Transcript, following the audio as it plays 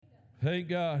Thank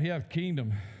God. Yeah,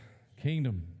 kingdom.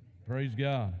 Praise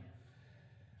God.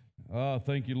 Oh,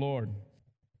 thank you, Lord.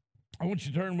 I want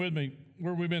you to turn with me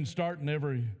where we've been starting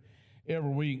every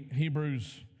week.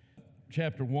 Hebrews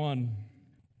chapter 1.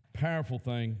 Powerful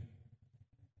thing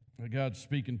that God's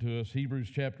speaking to us. Hebrews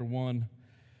chapter 1.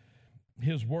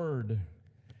 His Word.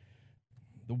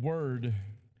 The Word.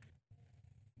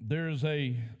 There's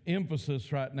a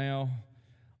emphasis right now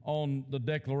on the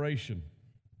declaration.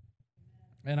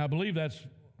 And I believe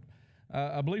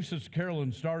Sister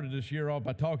Carolyn started this year off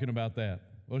by talking about that.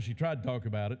 Well, she tried to talk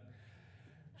about it.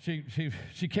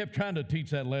 She kept trying to teach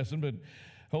that lesson, but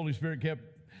Holy Spirit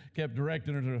kept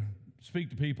directing her to speak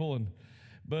to people.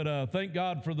 But thank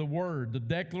God for the Word, the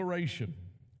declaration.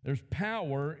 There's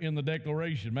power in the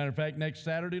declaration. Matter of fact, next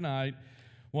Saturday night,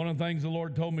 one of the things the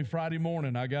Lord told me Friday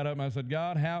morning, I got up and I said,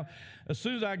 God, as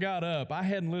soon as I got up, I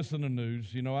hadn't listened to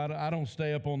news. You know, I don't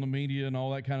stay up on the media and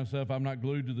all that kind of stuff. I'm not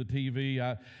glued to the TV.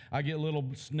 I get little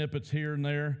snippets here and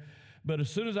there. But as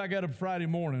soon as I got up Friday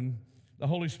morning, the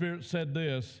Holy Spirit said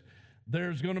this: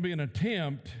 there's going to be an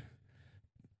attempt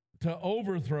to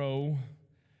overthrow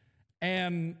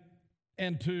and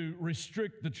to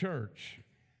restrict the church.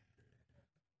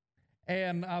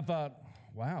 And I thought,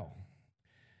 wow.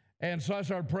 And so I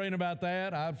started praying about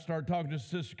that. I started talking to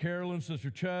Sister Carolyn,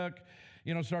 Sister Chuck,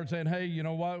 started saying, hey, you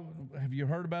know what, have you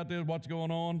heard about this? What's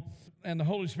going on? And the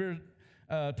Holy Spirit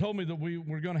told me that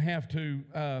we're going to have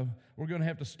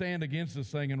to stand against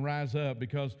this thing and rise up,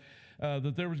 because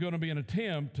that there was going to be an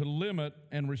attempt to limit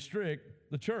and restrict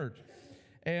the church.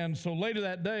 And so later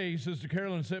that day, Sister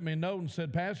Carolyn sent me a note and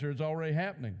said, Pastor, it's already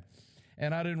happening.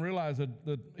 And I didn't realize that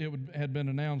it had been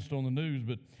announced on the news,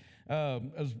 but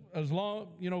as long,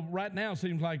 right now it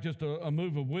seems like just a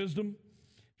move of wisdom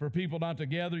for people not to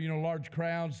gather, large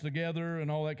crowds together and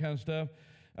all that kind of stuff.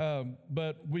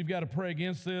 But we've got to pray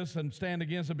against this and stand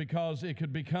against it, because it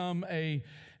could become a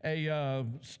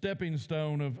stepping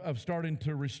stone of starting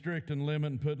to restrict and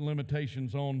limit and put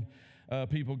limitations on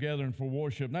people gathering for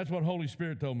worship. And that's what Holy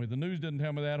Spirit told me. The news didn't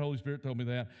tell me that. Holy Spirit told me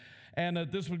that. And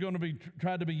that this was going to be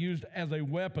tried to be used as a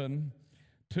weapon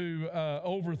to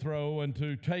overthrow and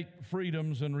to take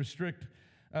freedoms and restrict.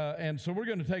 And so we're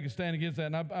going to take a stand against that.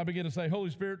 And I began to say, Holy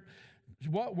Spirit,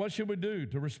 what should we do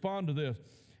to respond to this?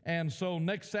 And so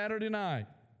next Saturday night,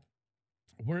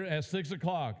 we're at 6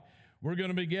 o'clock. We're going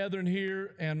to be gathering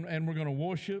here, and we're going to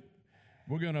worship.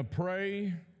 We're going to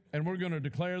pray, and we're going to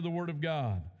declare the Word of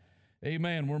God.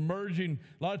 Amen. We're merging.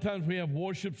 A lot of times we have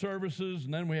worship services,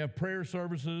 and then we have prayer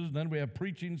services, and then we have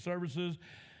preaching services.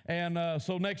 And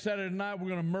so next Saturday night, we're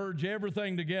going to merge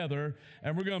everything together,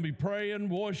 and we're going to be praying,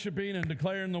 worshiping, and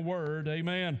declaring the Word.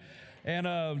 Amen.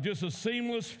 And just a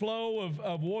seamless flow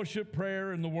of worship,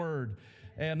 prayer, and the Word.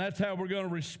 And that's how we're going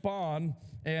to respond.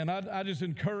 And I just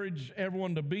encourage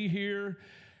everyone to be here.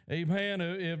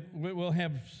 Amen. We'll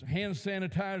have hand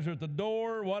sanitizer at the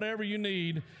door, whatever you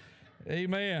need.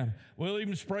 Amen. We'll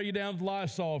even spray you down with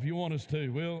Lysol if you want us to.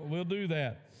 We'll do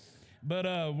that. But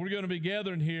we're going to be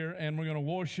gathering here, and we're going to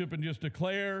worship and just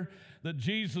declare that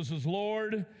Jesus is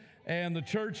Lord, and the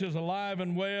church is alive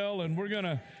and well, and we're going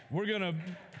to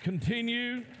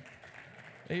continue.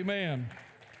 Amen.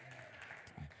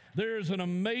 There's an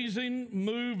amazing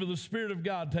move of the Spirit of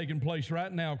God taking place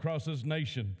right now across this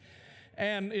nation,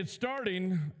 and it's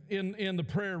starting in the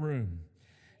prayer room,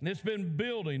 and it's been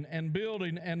building and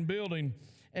building and building.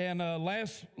 And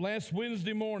last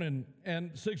Wednesday morning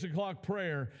and 6 o'clock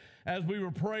prayer, as we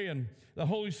were praying, the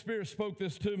Holy Spirit spoke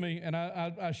this to me, and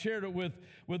I shared it with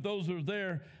those who were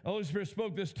there. The Holy Spirit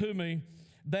spoke this to me,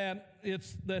 that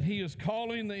He is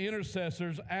calling the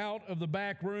intercessors out of the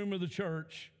back room of the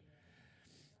church.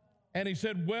 And He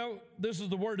said, well, this is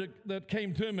the word that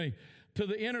came to me. To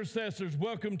the intercessors,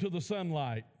 welcome to the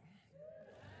sunlight.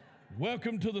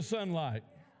 Welcome to the sunlight.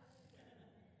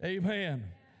 Amen.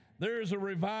 There is a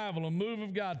revival, a move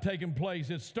of God taking place.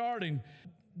 It's starting.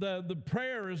 The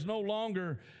prayer is no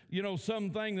longer,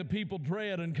 something that people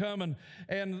dread and come and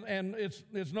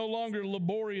it's no longer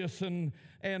laborious and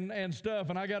stuff.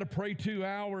 And I got to pray 2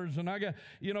 hours, and I got,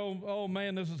 oh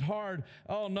man, this is hard.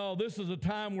 Oh no, this is a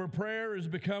time where prayer is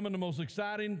becoming the most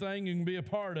exciting thing you can be a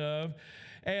part of.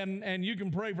 And you can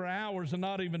pray for hours and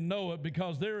not even know it,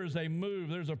 because there is a move,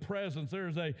 there's a presence,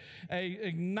 there's a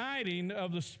igniting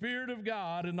of the Spirit of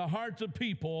God in the hearts of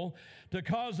people to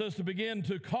cause us to begin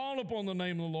to call upon the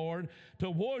name of the Lord, to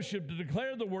worship, to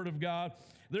declare the Word of God.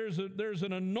 there's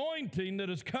an anointing that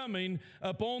is coming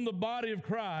upon the body of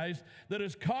Christ that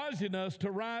is causing us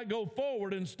to go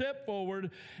forward and step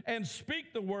forward and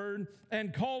speak the word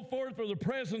and call forth for the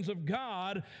presence of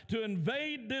God to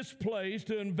invade this place,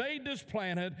 to invade this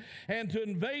planet, and to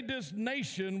invade this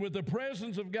nation with the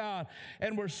presence of God.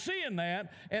 And we're seeing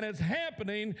that, and it's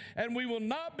happening, and we will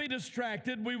not be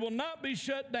distracted. We will not be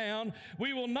shut down.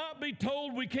 We will not be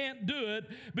told we can't do it,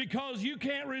 because you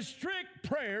can't restrict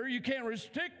prayer. You can't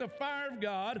restrict the fire of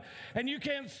God, and you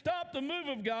can't stop the move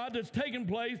of God that's taking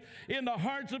place in the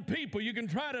hearts of people. You can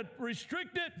try to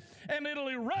restrict it, and it'll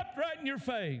erupt right in your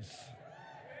face.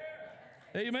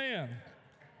 Amen.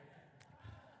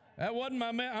 That wasn't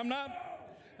my I'm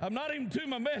not even to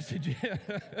my message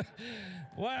yet.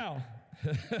 Wow.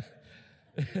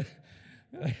 This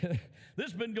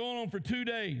has been going on for 2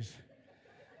 days.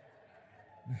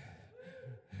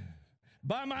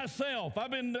 By myself.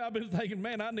 I've been thinking,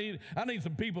 man, I need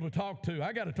some people to talk to.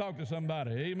 I got to talk to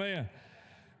somebody. Amen.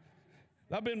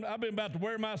 I've been about to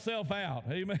wear myself out.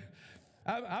 Amen.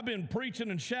 I've been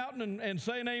preaching and shouting and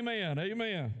saying amen.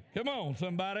 Amen. Come on,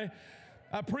 somebody.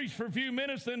 I preach for a few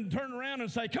minutes, then turn around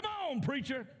and say, come on,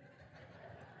 preacher.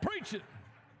 Preach it.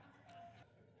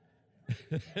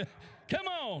 Come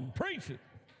on, preach it.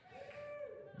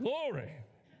 Glory.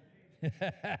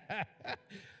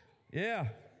 Yeah.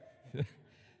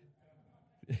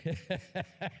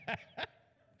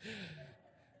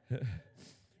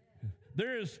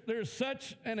 There's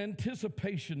such an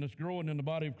anticipation that's growing in the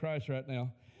body of Christ right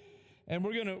now, and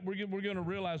we're gonna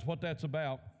realize what that's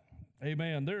about.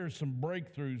 Amen. There are some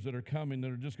breakthroughs that are coming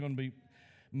that are just going to be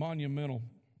monumental,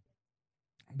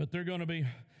 but they're going to be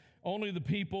only the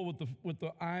people with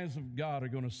the eyes of God are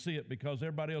going to see it, because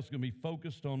everybody else is going to be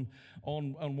focused on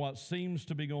what seems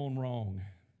to be going wrong.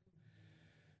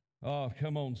 Oh,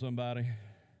 come on, somebody.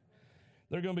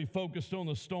 They're going to be focused on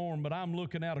the storm, but I'm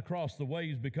looking out across the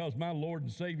waves, because my Lord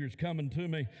and Savior is coming to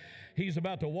me. He's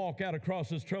about to walk out across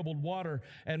this troubled water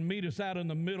and meet us out in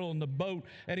the middle in the boat,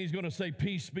 and He's going to say,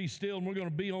 peace, be still, and we're going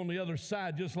to be on the other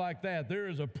side just like that. There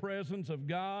is a presence of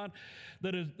God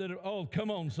oh,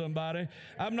 come on, somebody.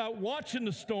 I'm not watching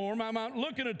the storm. I'm not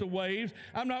looking at the waves.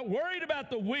 I'm not worried about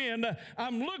the wind.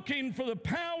 I'm looking for the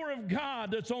power of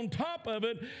God that's on top of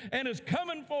it and is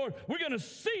coming forth. We're going to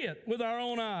see it with our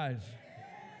own eyes.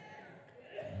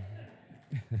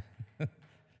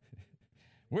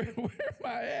 Where am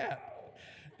I at?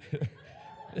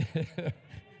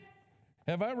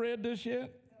 Have I read this yet?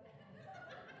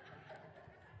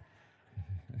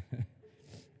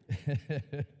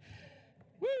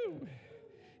 Woo!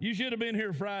 You should have been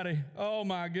here Friday. Oh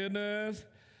my goodness.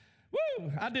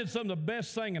 Woo! I did some of the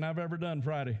best singing I've ever done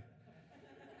Friday.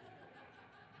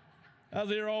 I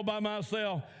was here all by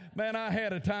myself. Man, I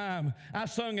had a time. I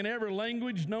sung in every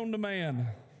language known to man.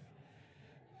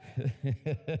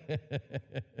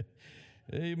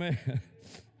 Amen.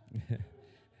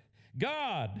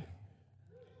 God.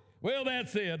 Well,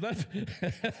 that's it.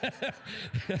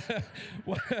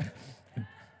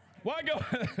 Why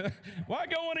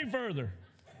go any further?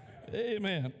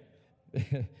 Amen.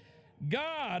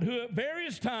 God, who at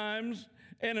various times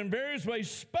and in various ways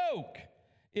spoke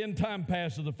in time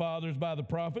past to the fathers by the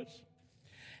prophets,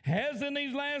 has in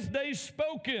these last days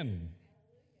spoken,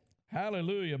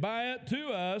 hallelujah, to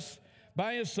us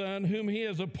by His Son, whom He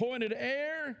has appointed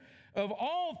heir of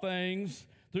all things,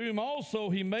 through whom also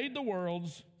He made the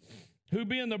worlds, who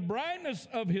being the brightness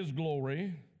of His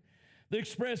glory, the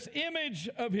express image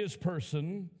of His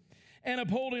person, and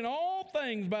upholding all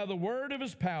things by the word of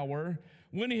His power,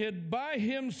 when He had by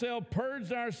Himself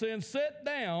purged our sins, sat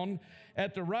down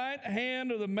at the right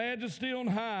hand of the Majesty on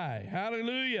high.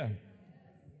 Hallelujah.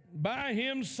 By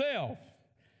Himself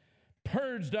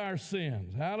purged our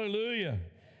sins. Hallelujah.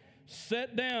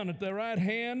 Sat down at the right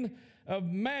hand of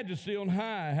Majesty on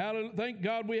high. Hallelujah. Thank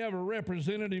God we have a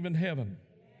representative in heaven.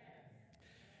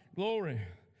 Glory.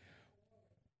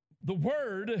 The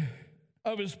word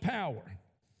of His power.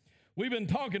 We've been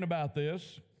talking about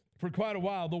this for quite a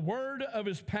while. The word of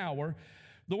His power.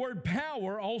 The word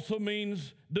power also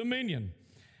means dominion.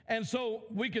 And so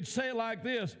we could say it like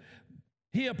this: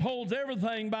 He upholds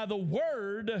everything by the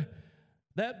word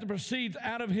that proceeds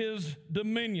out of His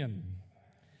dominion.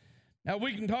 Now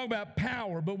we can talk about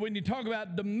power, but when you talk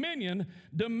about dominion,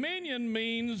 dominion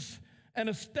means an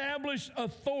established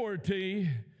authority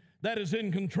that is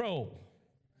in control.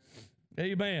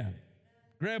 Amen.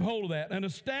 Grab hold of that. An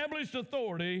established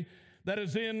authority that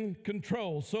is in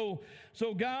control. So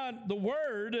God, the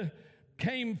Word,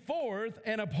 came forth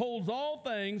and upholds all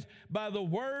things by the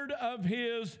word of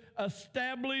His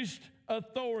established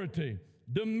authority,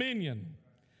 dominion.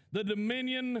 The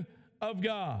dominion of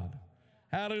God.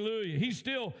 Hallelujah. He's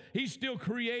still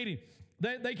creating.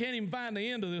 They can't even find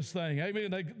the end of this thing.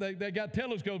 Amen. They got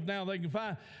telescopes now. They can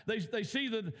find. They see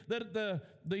that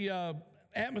the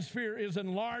atmosphere is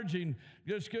enlarging.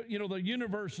 Just, the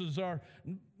universes are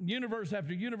universe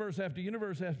after universe after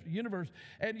universe after universe,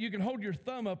 and you can hold your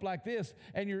thumb up like this,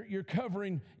 and you're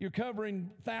covering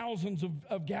thousands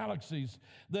of galaxies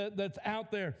that's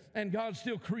out there, and God's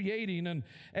still creating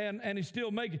and He's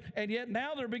still making. And yet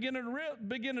now they're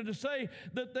beginning to say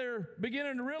that they're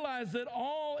beginning to realize that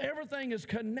everything is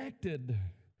connected.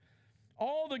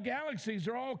 All the galaxies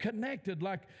are all connected,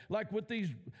 like with these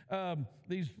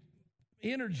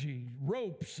energy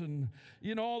ropes and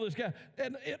all this guy.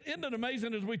 And isn't it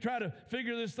amazing as we try to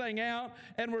figure this thing out,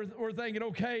 and we're thinking,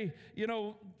 okay,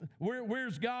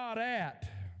 where's God at?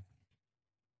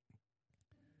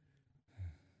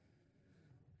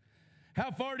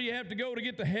 How far do you have to go to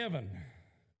get to heaven?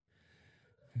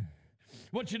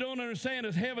 What you don't understand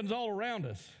is heaven's all around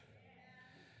us.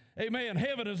 Amen.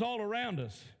 Heaven is all around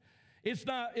us. It's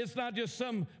not just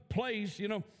some place,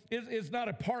 it's not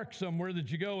a park somewhere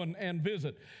that you go and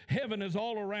visit. Heaven is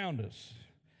all around us.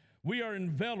 We are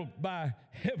enveloped by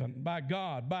heaven, by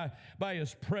God, by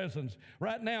His presence.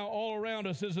 Right now, all around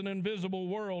us is an invisible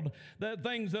world, that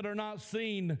things that are not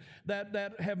seen,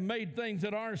 that have made things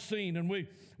that are seen. And we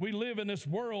live in this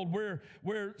world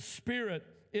where spirit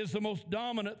is the most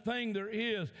dominant thing there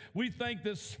is. We think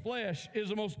this flesh is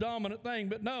the most dominant thing,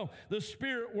 but no, the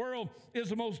spirit world is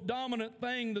the most dominant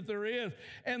thing that there is.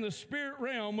 And the spirit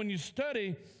realm, when you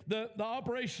study the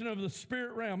operation of the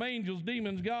spirit realm, angels,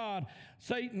 demons, God,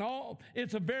 Satan,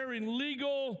 it's a very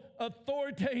legal,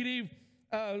 authoritative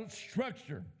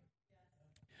structure.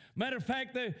 Matter of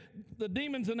fact, the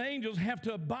demons and angels have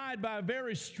to abide by a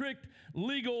very strict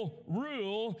legal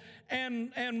rule,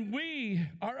 and we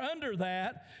are under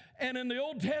that. And in the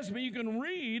Old Testament, you can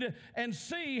read and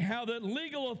see how that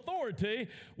legal authority,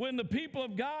 when the people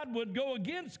of God would go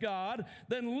against God,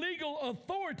 then legal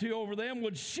authority over them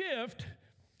would shift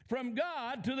from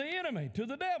God to the enemy, to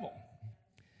the devil.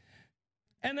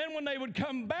 And then when they would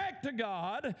come back to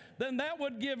God, then that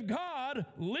would give God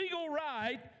legal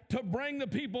right to bring the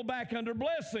people back under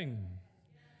blessing.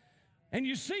 And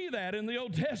you see that in the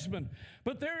Old Testament.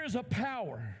 But there is a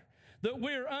power that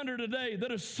we're under today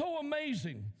that is so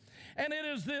amazing. And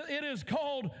it is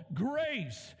called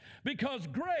grace, because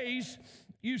grace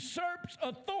usurps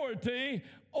authority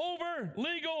over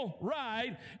legal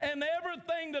right, and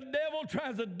everything the devil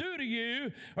tries to do to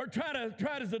you, or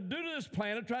tries to do to this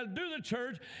planet, try to do to the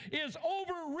church, is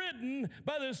overridden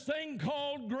by this thing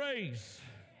called grace.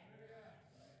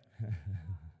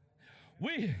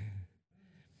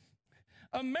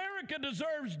 America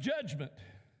deserves judgment.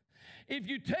 If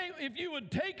you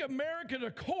would take America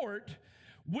to court,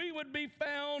 we would be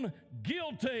found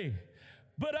guilty.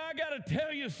 But I got to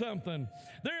tell you something.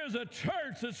 There is a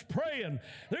church that's praying.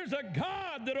 There's a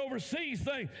God that oversees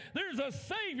things. There's a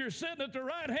Savior sitting at the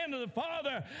right hand of the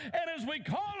Father. And as we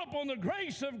call upon the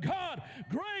grace of God,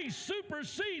 grace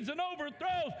supersedes and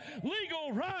overthrows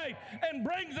legal right and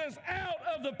brings us out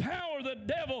of the power of the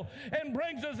devil and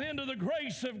brings us into the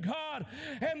grace of God.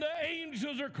 And the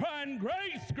angels are crying,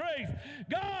 grace, grace.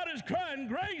 God is crying,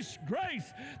 grace,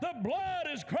 grace. The blood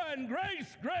is crying,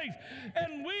 grace, grace.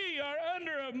 And we are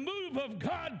under a move of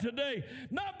God today,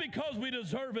 not because we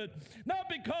deserve it, not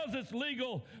because it's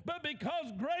legal, but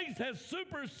because grace has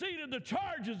superseded the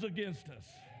charges against us.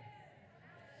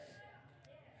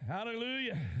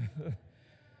 Hallelujah.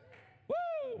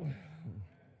 Woo!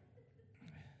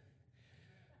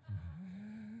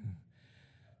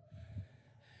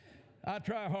 I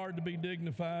try hard to be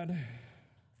dignified.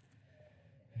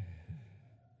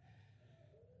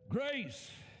 Grace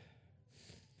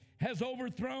has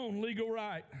overthrown legal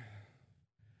right.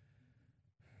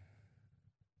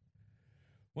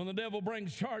 When the devil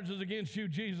brings charges against you,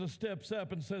 Jesus steps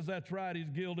up and says, that's right,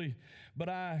 he's guilty, but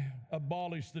I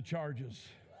abolish the charges.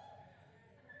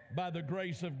 By the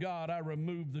grace of God, I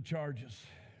remove the charges.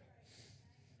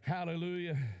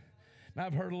 Hallelujah. And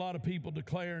I've heard a lot of people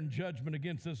declaring judgment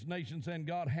against this nation, saying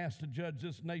God has to judge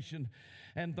this nation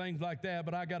and things like that.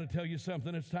 But I got to tell you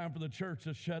something. It's time for the church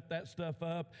to shut that stuff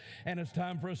up. And it's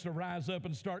time for us to rise up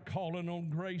and start calling on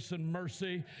grace and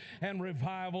mercy and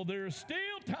revival. There is still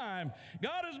time.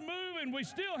 God is moving. We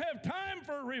still have time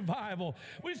for revival.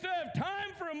 We still have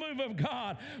time for a move of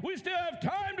God. We still have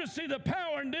time to see the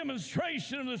power and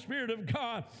demonstration of the Spirit of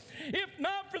God. If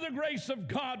not for the grace of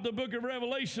God, the book of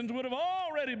Revelations would have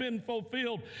already been fulfilled.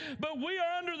 fulfilled. But we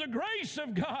are under the grace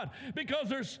of God because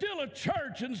there's still a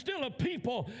church and still a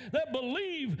people that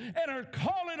believe and are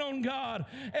calling on God,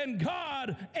 and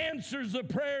God answers the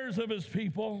prayers of His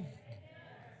people.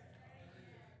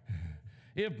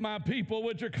 If my people,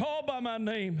 which are called by my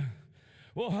name,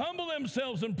 will humble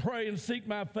themselves and pray and seek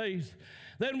my face,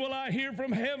 then will I hear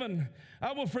from heaven.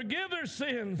 I will forgive their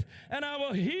sins, and I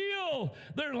will heal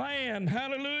their land.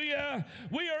 Hallelujah.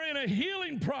 We are in a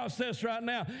healing process right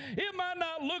now. It might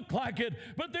not look like it,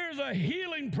 but there's a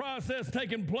healing process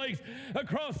taking place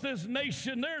across this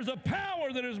nation. There's a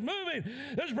power that is moving,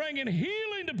 that's bringing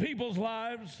healing to people's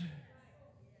lives.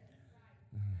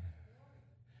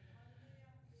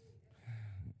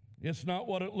 It's not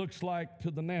what it looks like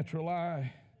to the natural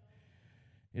eye.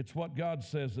 It's what God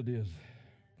says it is.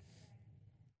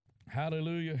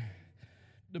 Hallelujah.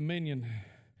 Dominion.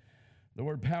 The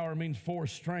word power means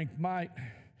force, strength, might,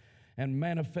 and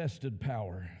manifested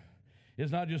power.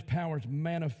 It's not just power, it's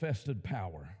manifested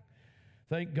power.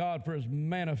 Thank God for His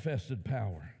manifested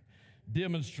power.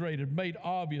 Demonstrated, made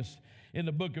obvious in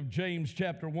the book of James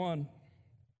chapter 1.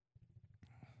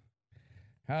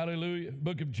 Hallelujah.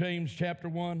 Book of James chapter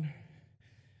 1,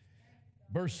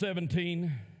 verse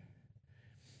 17.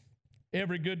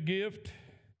 Every good gift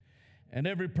and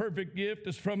every perfect gift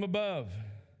is from above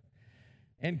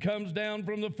and comes down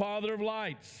from the Father of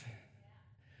lights,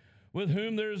 with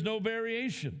whom there is no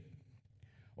variation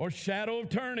or shadow of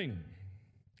turning.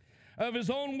 Of His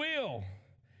own will,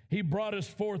 He brought us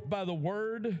forth by the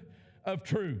word of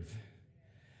truth,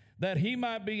 that He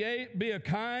might be a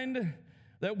kind,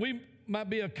 that we might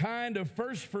be a kind of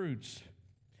first fruits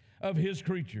of His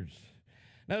creatures.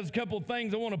 Now, there's a couple of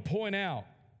things I want to point out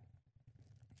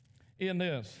in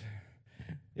this.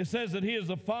 It says that He is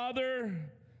the Father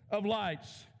of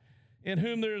lights, in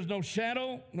whom there is no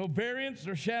shadow, no variance,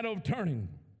 or shadow of turning.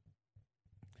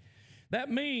 That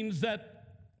means that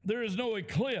there is no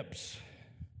eclipse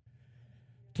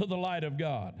to the light of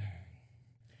God.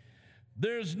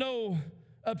 There's no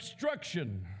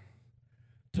obstruction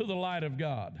to the light of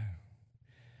God.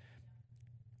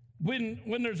 When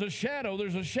there's a shadow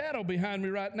behind me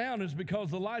right now, and it's because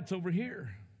the light's over here.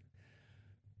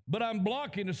 But I'm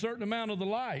blocking a certain amount of the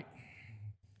light,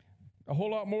 a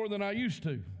whole lot more than I used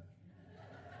to.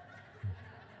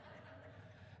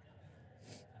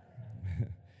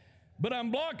 But I'm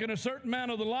blocking a certain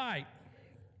amount of the light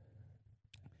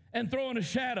and throwing a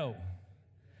shadow.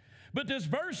 But this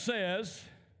verse says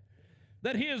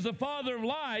that He is the Father of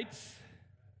lights,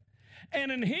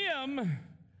 and in Him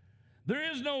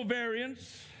there is no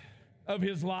variance of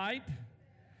His light.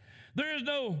 There is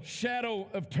no shadow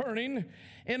of turning.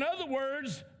 In other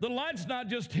words, the light's not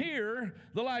just here,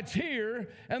 the light's here,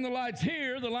 and the light's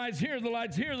here, the light's here, the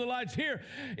light's here, the light's here.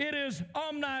 It is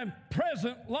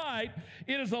omnipresent light.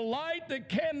 It is a light that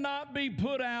cannot be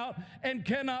put out and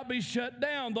cannot be shut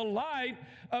down. The light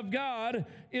of God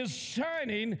is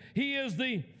shining. He is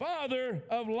the Father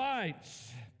of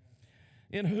lights,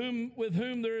 with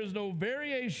whom there is no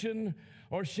variation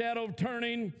or shadow of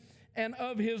turning, and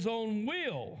of His own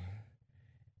will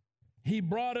He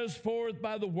brought us forth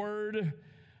by the word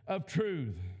of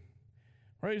truth.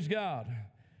 Praise God.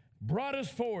 Brought us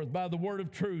forth by the word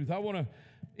of truth. I want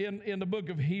to, in the book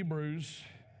of Hebrews,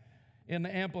 in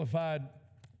the Amplified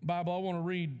Bible, I want to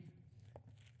read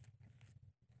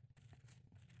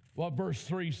what verse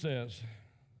 3 says.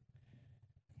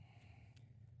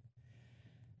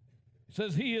 It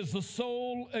says, He is the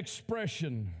sole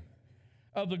expression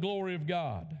of the glory of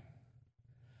God,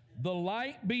 the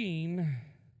light being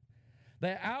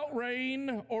the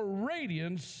outreign or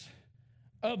radiance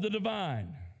of the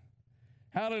divine.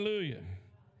 Hallelujah.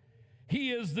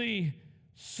 He is the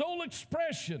sole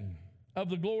expression of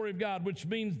the glory of God, which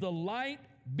means the light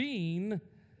being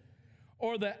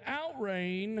or the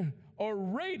outreign or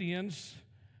radiance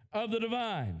of the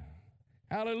divine.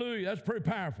 Hallelujah. That's pretty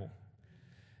powerful.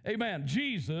 Amen.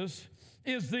 Jesus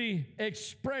is the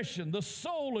expression, the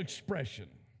sole expression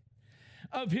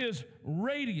of His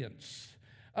radiance,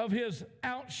 of His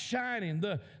outshining.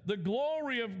 The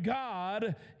glory of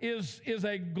God is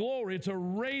a glory. It's a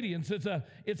radiance. It's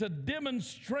a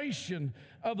demonstration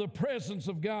of the presence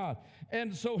of God.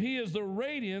 And so He is the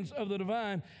radiance of the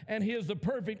divine, and He is the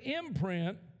perfect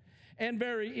imprint and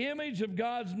very image of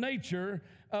God's nature,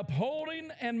 upholding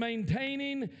and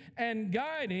maintaining and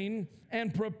guiding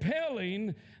and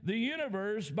propelling the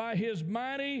universe by His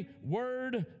mighty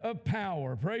word of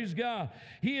power. Praise God.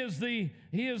 He is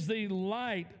the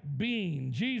light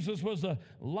being. Jesus was a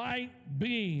light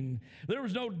being. There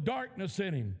was no darkness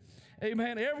in Him.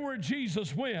 Amen. Everywhere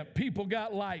Jesus went, people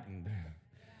got lightened.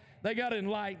 They got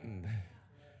enlightened.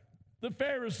 the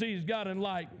Pharisees got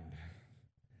enlightened.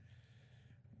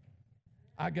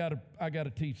 I gotta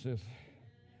teach this.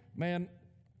 Man,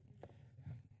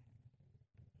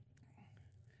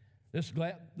 this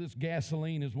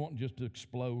gasoline is wanting just to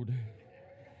explode.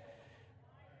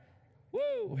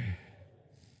 Woo!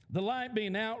 The light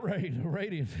being outraged,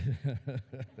 radiant.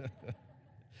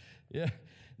 Yeah.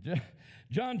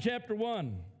 John chapter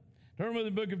 1. Turn with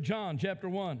the book of John chapter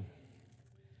 1.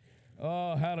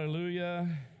 Oh, hallelujah.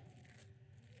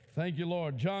 Thank you,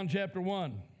 Lord. John chapter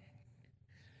 1,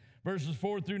 verses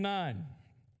 4 through 9.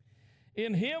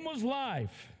 In him was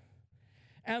life,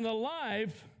 and the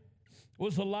life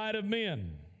was the light of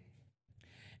men.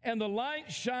 And the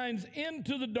light shines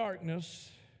into the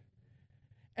darkness,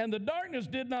 and the darkness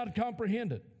did not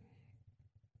comprehend it.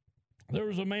 There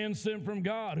was a man sent from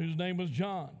God whose name was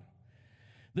John.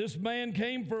 This man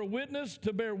came for a witness,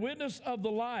 to bear witness of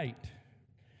the light,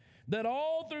 that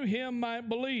all through him might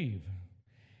believe.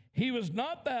 He was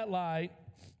not that light,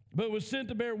 but was sent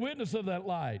to bear witness of that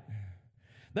light.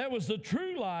 That was the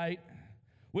true light,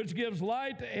 which gives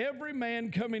light to every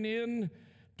man coming in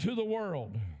to the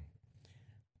world.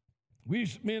 Me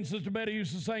and Sister Betty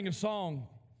used to sing a song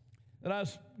that I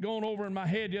was going over in my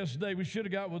head yesterday. We should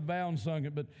have got with Val and sung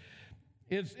it, but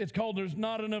it's called There's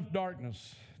Not Enough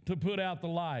Darkness to Put Out the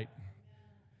Light.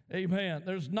 Amen.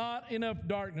 There's not enough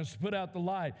darkness to put out the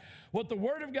light. What the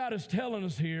Word of God is telling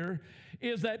us here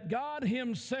is that God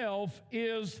Himself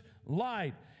is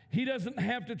light. He doesn't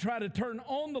have to try to turn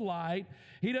on the light.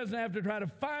 He doesn't have to try to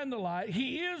find the light.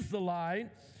 He is the light.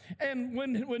 And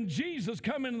when Jesus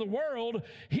come into the world,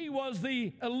 He was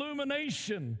the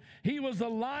illumination. He was the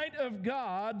light of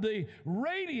God, the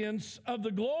radiance of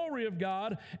the glory of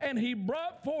God, and He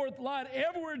brought forth light.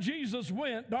 Everywhere Jesus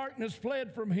went, darkness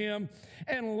fled from Him,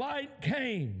 and light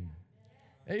came.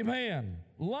 Amen.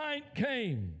 Light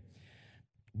came.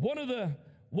 One of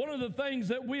the things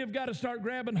that we have got to start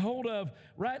grabbing hold of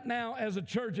right now as a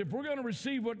church, if we're going to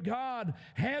receive what God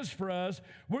has for us,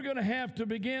 we're going to have to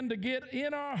begin to get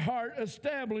in our heart,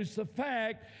 establish the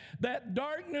fact that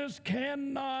darkness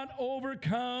cannot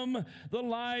overcome the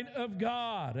light of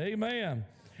God. Amen.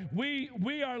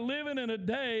 We are living in a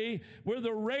day where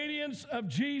the radiance of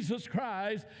Jesus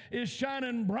Christ is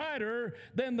shining brighter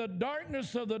than the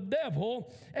darkness of the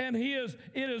devil, and it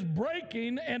is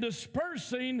breaking and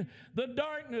dispersing the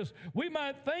darkness. We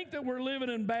might think that we're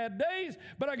living in bad days,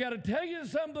 but I got to tell you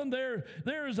something.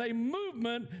 There is a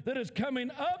movement that is coming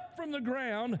up from the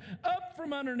ground, up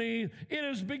from underneath. It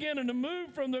is beginning to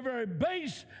move from the very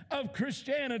base of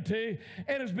Christianity,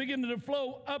 and it's beginning to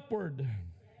flow upward.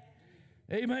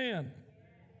 Amen.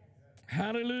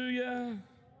 Hallelujah.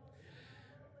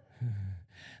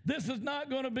 This is not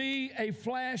going to be a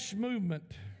flash movement.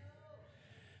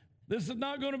 This is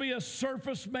not going to be a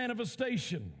surface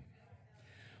manifestation.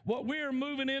 What we are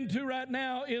moving into right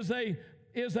now is a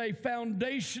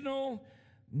foundational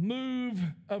move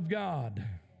of God.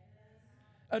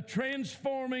 A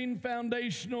transforming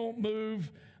foundational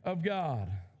move of God.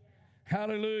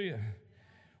 Hallelujah.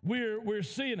 We're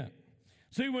seeing it.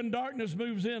 See, when darkness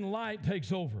moves in, light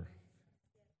takes over.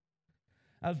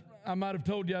 I might have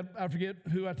told you, I forget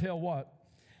who I tell what,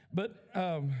 but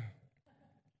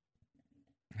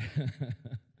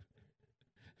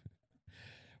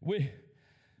where's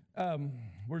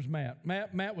Matt?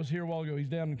 Matt was here a while ago. He's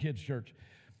down in kids' church.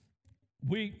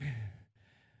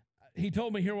 He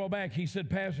told me here a while back. He said,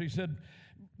 Pastor,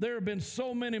 there have been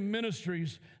so many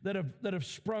ministries that have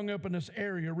sprung up in this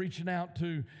area, reaching out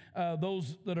to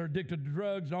those that are addicted to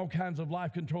drugs and all kinds of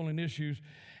life-controlling issues.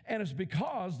 And it's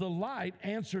because the light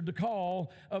answered the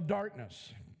call of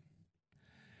darkness.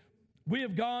 We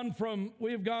have gone from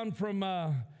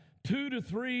 2 to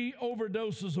 3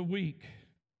 overdoses a week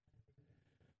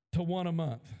to 1 a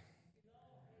month.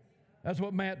 That's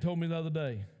what Matt told me the other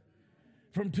day.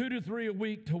 From 2 to 3 a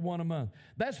week to 1 a month.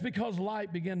 That's because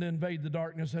light began to invade the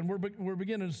darkness, and we're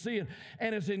beginning to see it.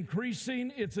 And it's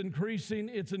increasing, it's increasing,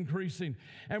 it's increasing.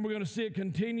 And we're going to see it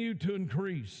continue to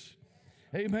increase.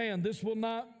 Amen. This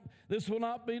area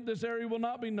will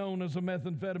not be known as a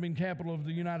methamphetamine capital of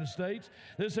the United States.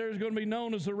 This area is going to be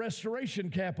known as the restoration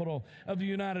capital of the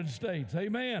United States.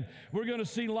 Amen. We're going to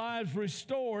see lives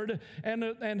restored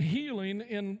and healing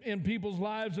in people's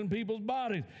lives and people's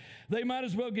bodies. They might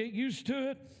as well get used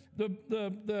to it.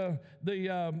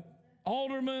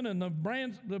 aldermen and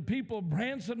the people of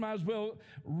Branson might as well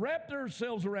wrap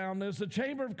themselves around this. The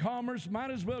Chamber of Commerce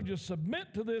might as well just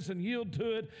submit to this and yield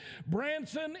to it.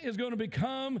 Branson is going to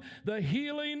become the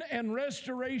healing and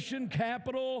restoration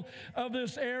capital of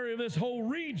this area, this whole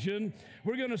region.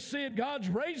 We're going to see it. God's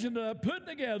raising it up, putting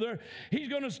together. He's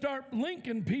going to start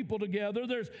linking people together.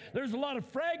 There's a lot of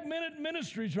fragmented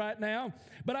ministries right now,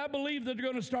 but I believe that they're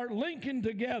going to start linking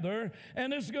together,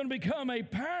 and this is going to become a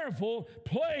powerful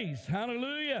place.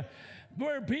 Hallelujah.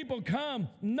 Where people come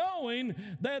knowing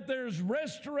that there's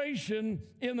restoration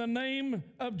in the name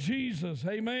of Jesus.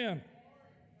 Amen.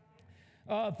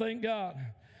 Thank God.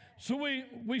 So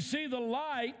we see the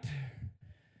light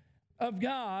of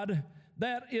God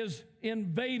that is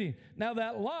invading. Now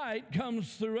that light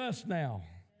comes through us now.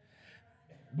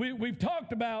 We've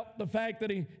talked about the fact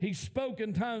that he spoke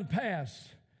in times past.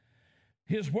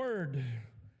 His word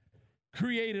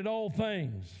created all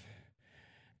things.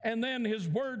 And then his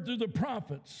word through the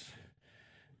prophets,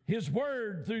 his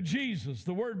word through Jesus.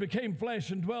 The word became flesh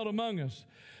and dwelt among us.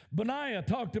 Benaiah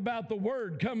talked about the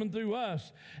word coming through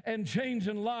us and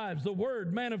changing lives, the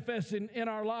word manifesting in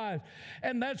our lives.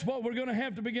 And that's what we're going to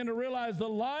have to begin to realize. The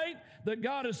light that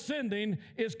God is sending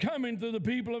is coming through the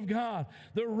people of God.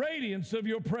 The radiance of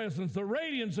your presence, the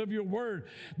radiance of your word.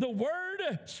 The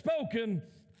word spoken,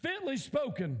 fitly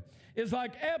spoken, is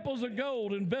like apples of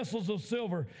gold in vessels of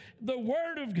silver. The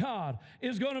Word of God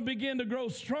is going to begin to grow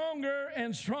stronger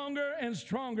and stronger and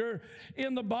stronger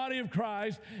in the body of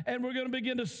Christ, and we're going to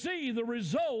begin to see the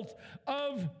result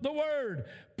of the Word.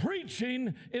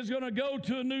 Preaching is going to go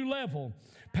to a new level.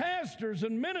 Pastors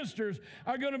and ministers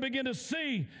are going to begin to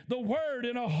see the Word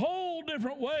in a whole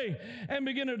different way and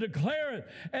begin to declare it.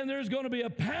 And there's going to be a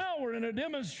power and a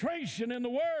demonstration in the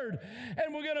Word.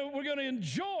 And we're going to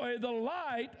enjoy the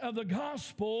light of the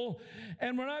gospel,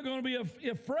 and we're not going to be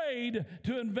afraid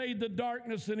to invade the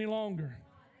darkness any longer.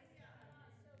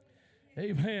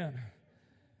 Amen.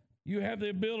 You have the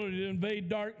ability to invade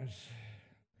darkness.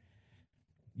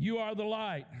 You are the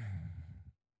light.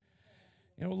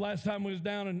 You know, last time we was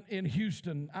down in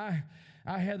Houston, I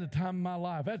had the time of my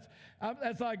life.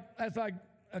 That's like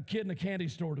a kid in a candy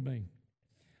store to me.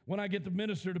 When I get to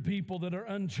minister to people that are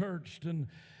unchurched and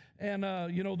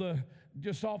you know,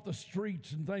 just off the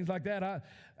streets and things like that,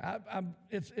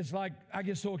 it's like I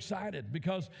get so excited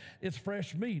because it's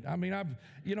fresh meat. I mean,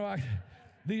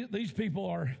 these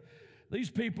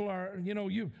people are, you know,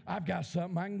 I've got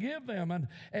something I can give them.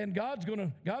 And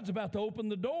God's about to open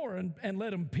the door and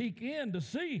let them peek in to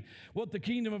see what the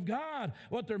kingdom of God,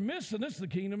 what they're missing. This is the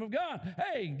kingdom of God.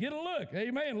 Hey, get a look.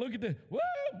 Amen. Look at this. Woo!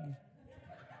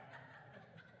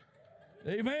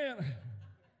 Amen.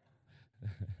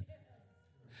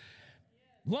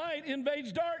 Light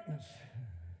invades darkness.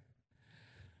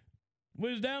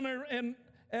 We was down there and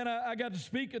I got to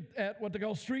speak at what they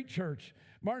call street church.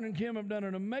 Martin and Kim have done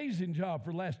an amazing job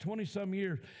for the last 20-some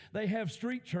years. They have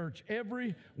street church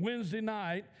every Wednesday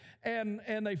night, and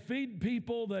they feed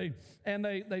people, they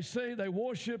say, they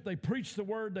worship, they preach the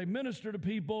word, they minister to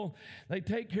people, they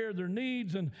take care of their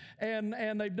needs,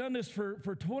 and they've done this for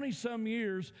 20-some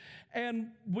years. And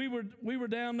we were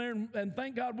down there, and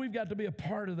thank God we've got to be a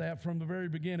part of that from the very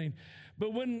beginning.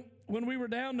 But when we were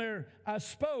down there, I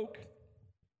spoke.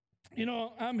 You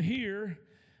know, I'm here,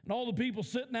 and all the people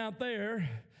sitting out there,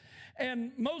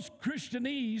 and most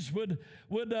Christianese would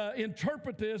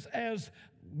interpret this as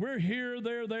we're here,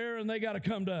 they're there, and they got to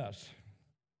come to us.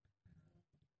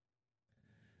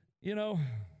 You know,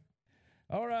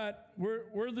 all right,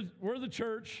 we're the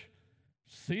church.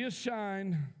 See us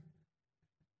shine.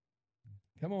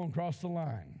 Come on, cross the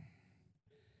line.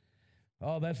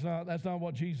 Oh, that's not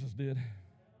what Jesus did.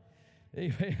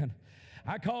 Amen.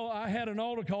 I had an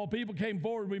altar call. People came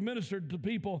forward. We ministered to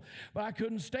people, but I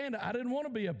couldn't stand it. I didn't want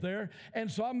to be up there. And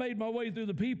so I made my way through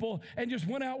the people and just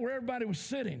went out where everybody was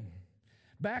sitting,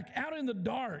 back out in the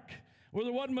dark where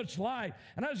there wasn't much light.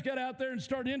 And I just got out there and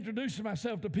started introducing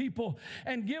myself to people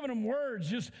and giving them words,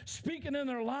 just speaking in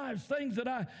their lives, things that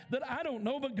I don't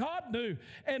know, but God knew,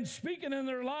 and speaking in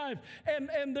their life. And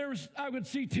I would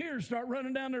see tears start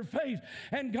running down their face.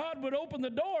 And God would open the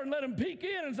door and let them peek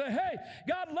in and say, hey,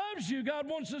 God loves you. God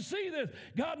wants to see this.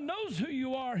 God knows who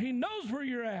you are. He knows where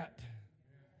you're at.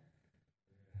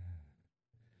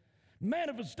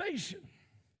 Manifestation.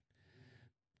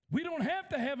 We don't have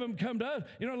to have them come to us.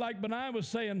 You know, like Benaiah was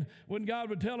saying, when God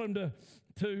would tell him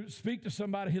to speak to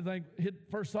somebody, his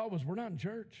first thought was, we're not in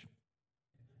church.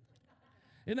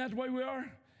 Isn't that the way we are?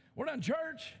 We're not in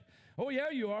church. Oh,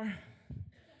 yeah, you are.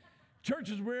 Church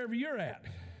is wherever you're at.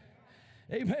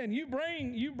 Amen. You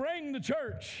bring the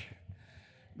church.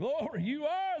 Glory. You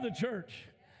are the church.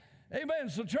 Amen.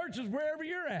 So churches, wherever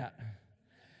you're at,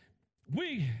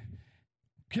 we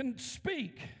can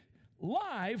speak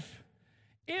life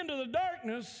into the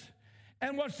darkness,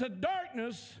 and watch the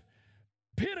darkness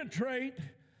penetrate,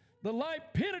 the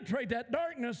light penetrate that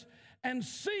darkness, and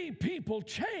see people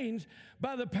change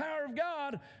by the power of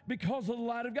God because of the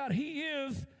light of God. He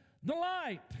is the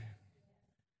light.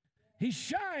 He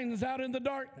shines out in the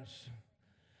darkness.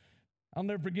 I'll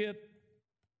never forget,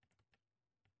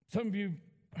 some of you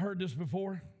heard this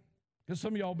before, because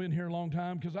some of y'all been here a long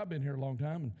time, because I've been here a long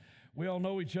time, and we all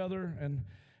know each other. And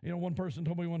one person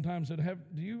told me one time, said,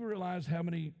 do you realize how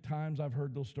many times I've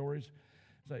heard those stories?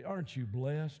 Say, aren't you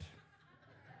blessed?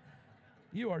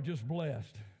 You are just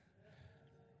blessed.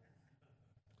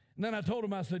 And then I told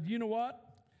him, I said, you know what?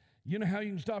 You know how you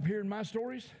can stop hearing my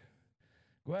stories?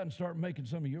 Go out and start making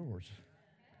some of yours.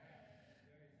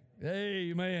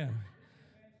 Amen.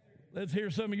 Let's hear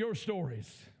some of your stories.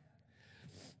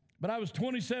 But I was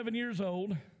 27 years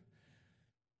old.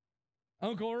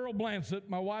 Uncle Earl Blansett,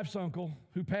 my wife's uncle,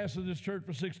 who pastored this church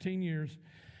for 16 years,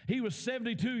 he was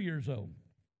 72 years old.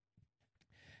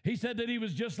 He said that he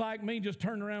was just like me, just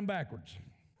turned around backwards.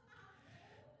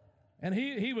 And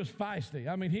he was feisty.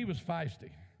 I mean, he was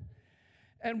feisty.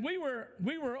 And we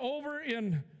were over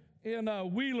in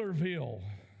Wheelerville.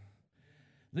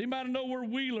 Does anybody know where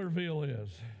Wheelerville is?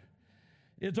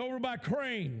 It's over by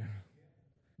Crane,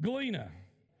 Galena.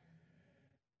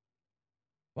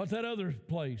 What's that other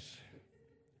place?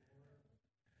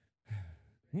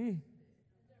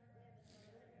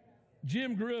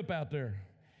 Jim grew up out there.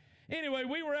 Anyway,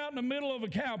 we were out in the middle of a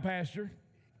cow pasture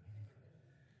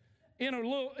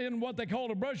in what they called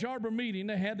a brush arbor meeting.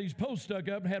 They had these posts stuck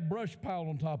up and had brush piled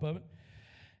on top of it.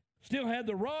 Still had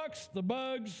the rocks, the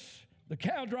bugs, the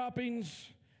cow droppings,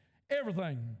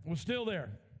 everything was still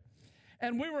there.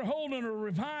 And we were holding a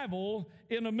revival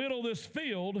in the middle of this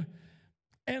field,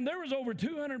 and there was over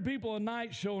 200 people a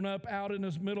night showing up out in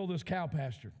this middle of this cow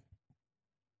pasture.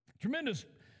 Tremendous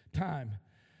time.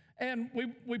 And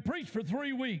we preached for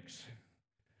 3 weeks.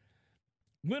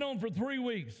 Went on for 3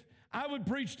 weeks. I would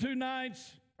preach 2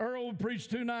 nights. Earl would preach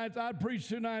 2 nights. I'd preach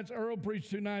 2 nights. Earl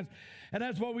preached 2 nights. And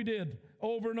that's what we did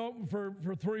over and over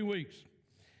for 3 weeks.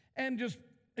 And just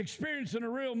experiencing a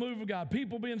real move of God.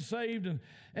 People being saved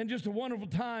and just a wonderful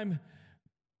time.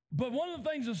 But one of the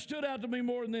things that stood out to me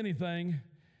more than anything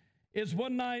is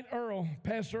one night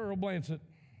Pastor Earl Blansett,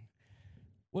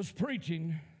 was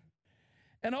preaching.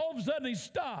 And all of a sudden he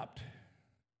stopped.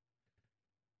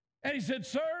 And he said,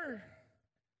 "Sir,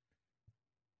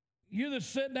 you're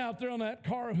just sitting out there on that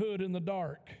car hood in the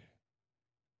dark.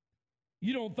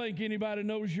 You don't think anybody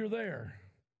knows you're there.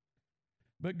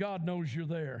 But God knows you're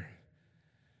there."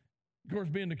 Of course,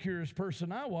 being the curious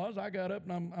person I was, I got up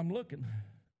and I'm looking.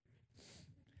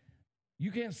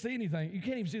 You can't see anything. You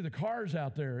can't even see the cars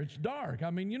out there. It's dark. I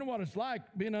mean, you know what it's like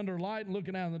being under a light and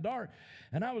looking out in the dark.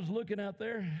 And I was looking out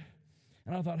there.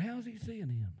 And I thought, how's he seeing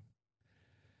him?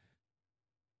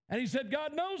 And he said,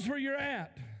 God knows where you're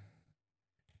at.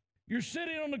 You're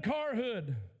sitting on the car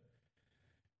hood.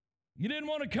 You didn't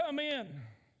want to come in.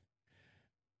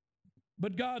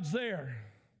 But God's there.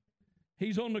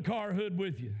 He's on the car hood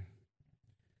with you.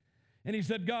 And he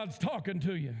said, God's talking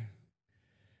to you.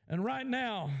 And right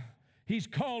now, he's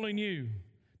calling you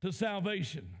to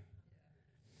salvation.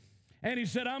 And he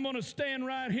said, I'm going to stand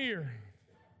right here.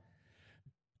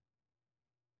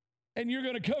 And you're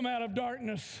going to come out of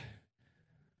darkness.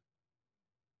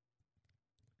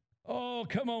 Oh,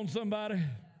 come on, somebody.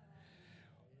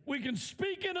 We can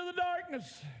speak into the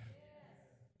darkness.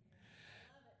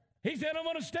 He said, I'm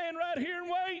going to stand right here and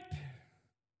wait.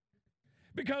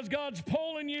 Because God's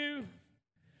pulling you.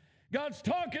 God's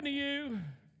talking to you.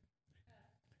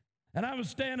 And I was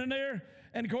standing there.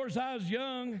 And, of course, I was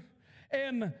young.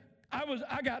 And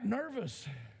I got nervous.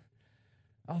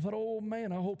 I thought, oh,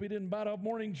 man, I hope he didn't bite off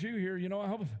morning chew here.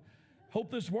 I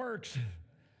hope this works.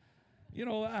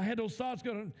 I had those thoughts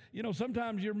going,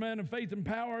 sometimes you're a man of faith and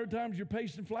power. Other times you're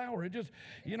paste and flour. It just,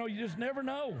 you just never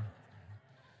know.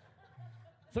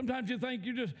 Sometimes you think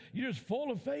you're just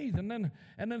full of faith, and then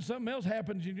something else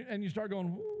happens, and you start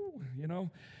going, woo,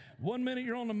 1 minute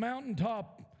you're on the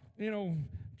mountaintop,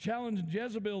 challenging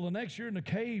Jezebel. The next you're in the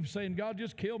cave saying, God,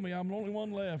 just kill me. I'm the only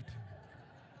one left.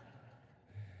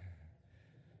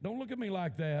 Don't look at me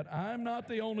like that. I'm not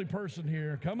the only person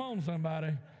here. Come on,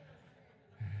 somebody.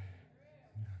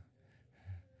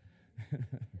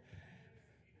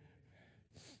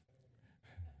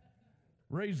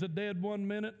 Raise the dead 1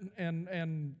 minute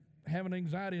and have an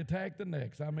anxiety attack the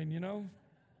next. I mean,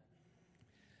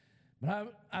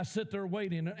 But I sit there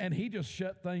waiting, and he just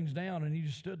shut things down, and he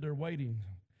just stood there waiting.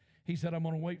 He said, I'm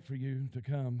going to wait for you to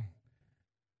come.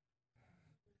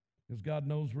 because God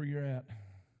knows where you're at.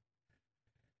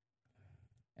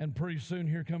 And pretty soon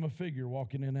here come a figure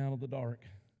walking in out of the dark.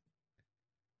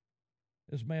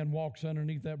 This man walks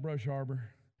underneath that brush arbor,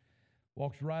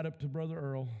 walks right up to Brother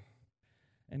Earl,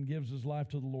 and gives his life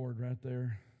to the Lord right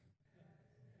there.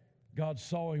 God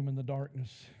saw him in the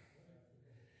darkness.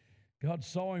 God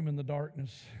saw him in the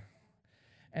darkness,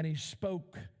 and he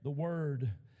spoke the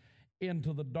word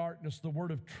into the darkness. The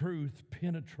word of truth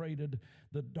penetrated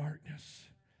the darkness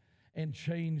and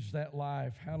changed that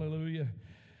life. Hallelujah.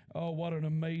 Oh, what an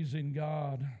amazing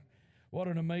God. What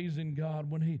an amazing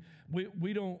God. When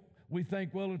we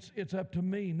think, well, it's up to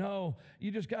me. No,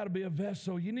 you just got to be a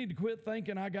vessel. You need to quit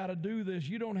thinking, I got to do this.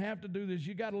 You don't have to do this.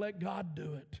 You got to let God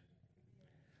do it.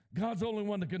 God's the only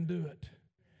one that can do it.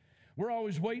 We're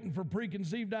always waiting for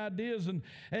preconceived ideas,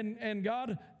 and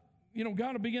God,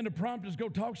 God will begin to prompt us, go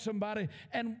talk to somebody,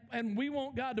 and we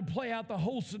want God to play out the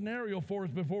whole scenario for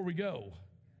us before we go.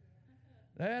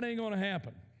 That ain't going to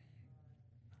happen.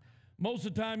 Most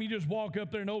of the time, you just walk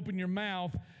up there and open your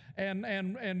mouth,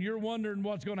 and you're wondering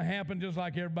what's going to happen just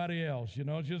like everybody else.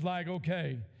 It's just like,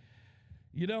 okay,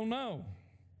 you don't know.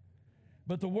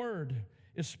 But the Word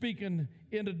is speaking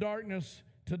into darkness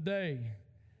today.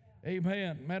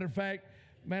 Amen. Matter of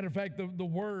fact, the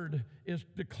Word is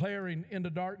declaring into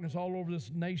darkness all over this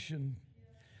nation.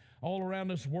 All around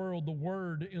this world, the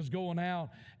Word is going out,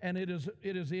 and it is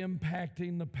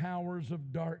impacting the powers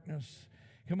of darkness.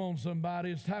 Come on,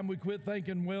 somebody. It's time we quit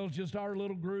thinking, well, it's just our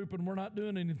little group and we're not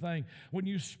doing anything. When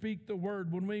you speak the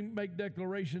word, when we make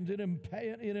declarations, it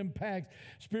impacts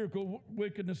spiritual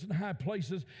wickedness in high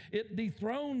places. It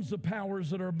dethrones the powers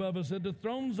that are above us. It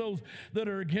dethrones those that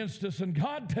are against us. And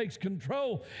God takes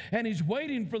control, and He's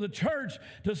waiting for the church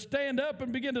to stand up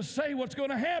and begin to say what's going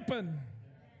to happen.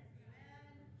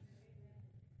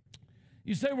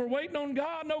 You say, we're waiting on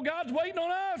God. No, God's waiting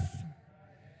on us.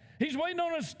 He's waiting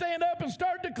on us to stand up and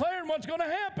start declaring what's going to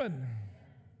happen.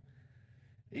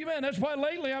 Amen. That's why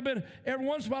lately I've been, every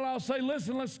once in a while I'll say,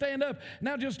 listen, let's stand up.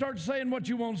 Now just start saying what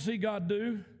you want to see God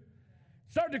do.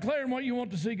 Start declaring what you want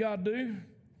to see God do.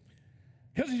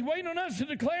 Because He's waiting on us to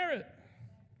declare it.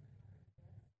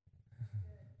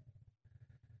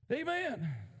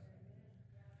 Amen.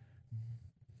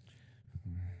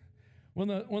 When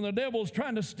the devil's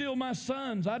trying to steal my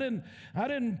sons, I didn't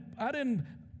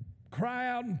cry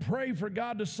out and pray for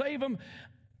God to save them.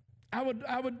 I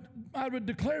would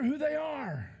declare who they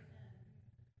are.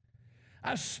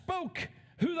 I spoke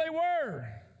who they were.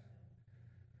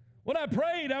 When I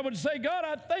prayed, I would say, God,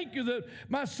 I thank you that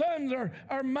my sons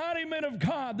are mighty men of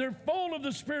God. They're full of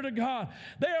the Spirit of God.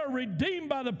 They are redeemed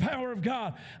by the power of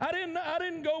God. I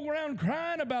didn't go around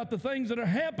crying about the things that have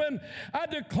happened. I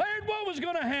declared what was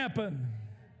going to happen.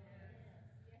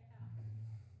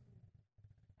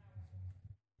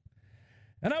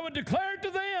 And I would declare it to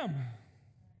them.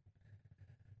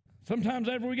 Sometimes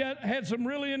after we had some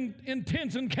really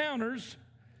intense encounters,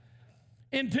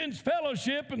 intense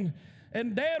fellowship,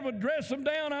 and Dad would dress them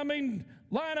down,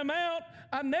 line them out.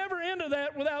 I never ended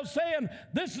that without saying,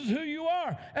 this is who you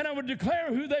are. And I would declare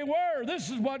who they were.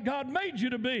 This is what God made you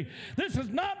to be. This is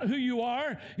not who you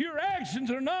are. Your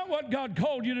actions are not what God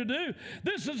called you to do.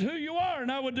 This is who you are.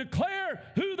 And I would declare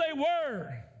who they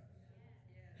were.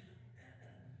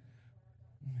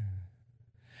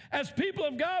 As people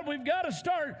of God, we've got to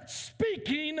start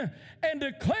speaking and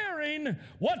declaring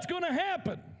what's going to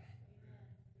happen.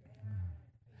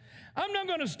 I'm not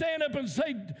going to stand up and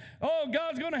say, oh,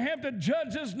 God's going to have to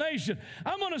judge this nation.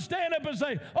 I'm going to stand up and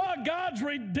say, oh, God's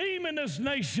redeeming this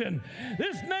nation.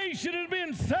 This nation is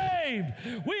being saved.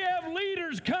 We have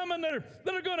leaders coming that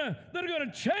are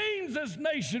going to change this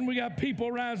nation. We got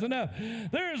people rising up.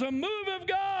 There's a move of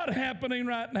God happening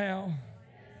right now.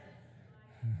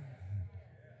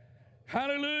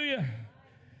 Hallelujah.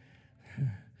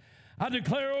 I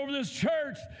declare over this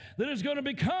church that it's going to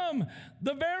become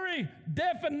the very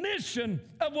definition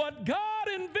of what God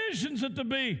envisions it to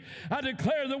be. I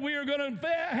declare that we are going to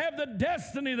have the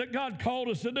destiny that God called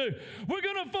us to do. We're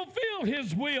going to fulfill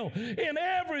His will in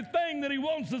everything that He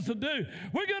wants us to do.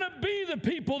 We're going to be the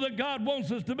people that God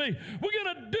wants us to be. We're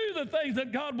going to do the things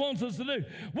that God wants us to do.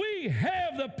 We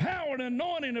have the power and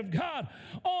anointing of God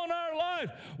on our life.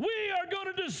 We are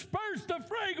going to disperse the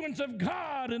fragrance of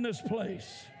God in this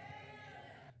place.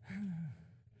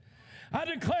 I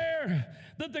declare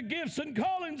that the gifts and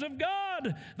callings of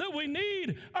God that we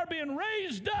need are being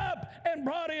raised up and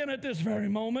brought in at this very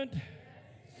moment.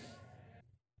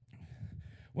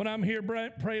 When I'm here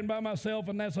praying by myself,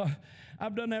 and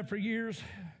I've done that for years.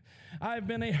 I've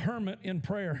been a hermit in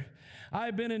prayer.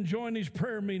 I've been enjoying these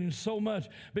prayer meetings so much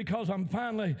because I'm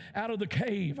finally out of the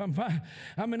cave.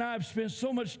 I've spent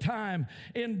so much time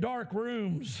in dark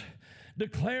rooms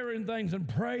declaring things and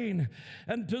praying,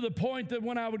 and to the point that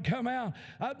when I would come out,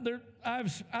 I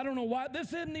don't know why, this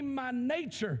isn't even my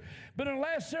nature, but in the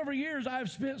last several years,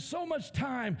 I've spent so much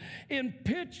time in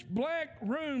pitch black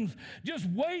rooms just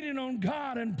waiting on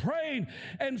God and praying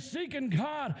and seeking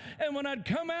God. And when I'd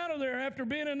come out of there after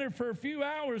being in there for a few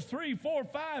hours, 3, 4,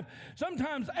 5,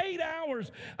 sometimes 8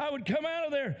 hours, I would come out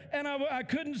of there and I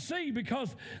couldn't see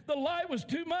because the light was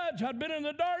too much. I'd been in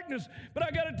the darkness. But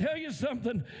I got to tell you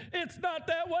something, it's not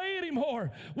that way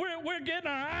anymore. We're getting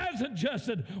our eyes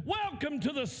adjusted. Welcome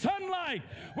to the sunlight.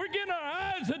 We're getting our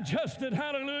eyes adjusted.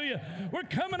 Hallelujah. We're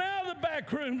coming out of the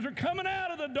back rooms. We're coming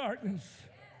out of the darkness.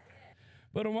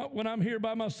 But when I'm here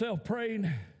by myself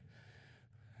praying,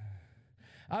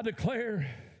 I declare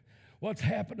what's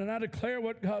happening. I declare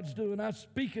what God's doing. I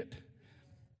speak it.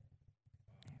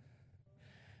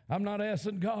 I'm not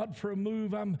asking God for a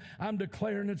move. I'm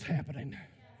declaring it's happening.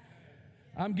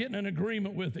 I'm getting an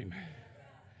agreement with Him.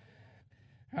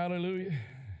 Hallelujah.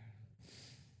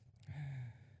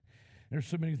 There's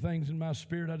so many things in my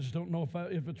spirit, I just don't know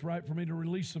if it's right for me to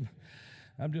release them.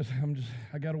 I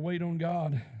got to wait on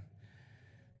God.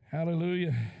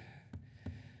 Hallelujah.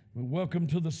 Welcome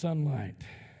to the sunlight.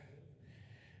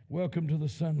 Welcome to the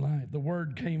sunlight. The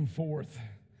word came forth.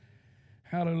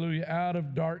 Hallelujah. Out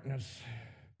of darkness.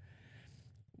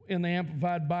 In the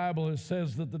Amplified Bible, it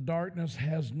says that the darkness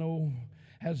has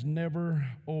never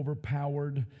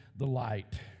overpowered the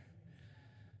light.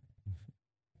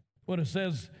 When it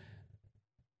says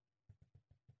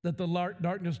that the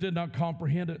darkness did not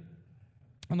comprehend it,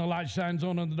 and the light shines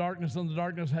on in the darkness, and the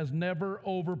darkness has never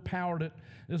overpowered it.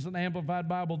 This is an Amplified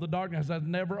Bible. The darkness has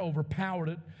never overpowered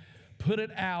it, put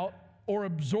it out, or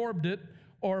absorbed it,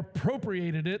 or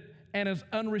appropriated it, and is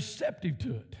unreceptive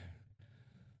to it.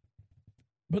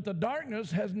 But the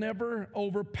darkness has never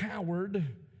overpowered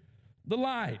the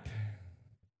light.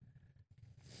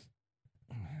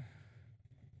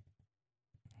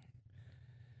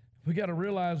 We got to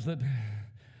realize that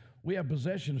we have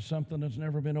possession of something that's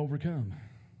never been overcome.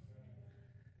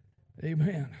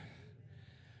 Amen.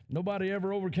 Nobody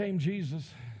ever overcame Jesus.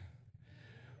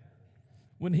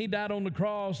 When He died on the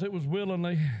cross, it was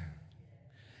willingly.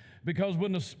 Because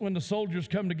when the soldiers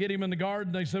come to get Him in the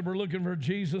garden, they said, we're looking for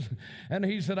Jesus. And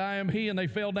He said, I am He. And they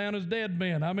fell down as dead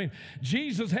men. I mean,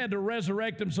 Jesus had to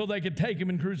resurrect Him so they could take Him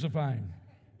and crucify Him.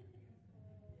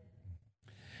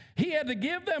 He had to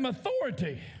give them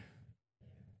authority.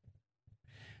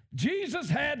 Jesus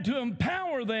had to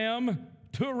empower them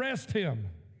to arrest Him.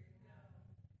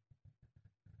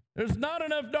 There's not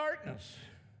enough darkness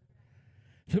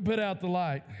to put out the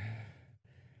light.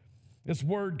 This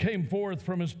word came forth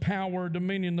from His power,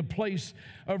 dominion, the place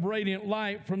of radiant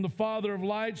light from the Father of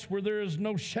lights, where there is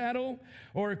no shadow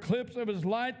or eclipse of His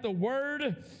light, the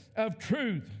word of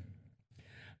truth,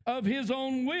 of His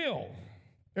own will.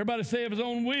 Everybody say, of His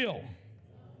own will.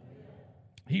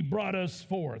 He brought us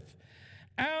forth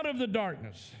out of the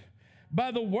darkness.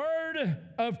 By the word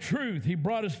of truth, He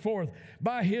brought us forth.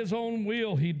 By His own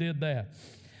will, He did that.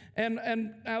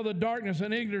 And out of the darkness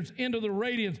and ignorance into the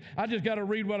radiance. I just got to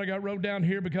read what I got wrote down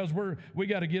here because we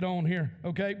got to get on here,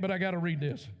 okay? But I got to read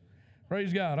this.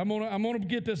 Praise God. I'm gonna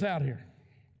get this out here.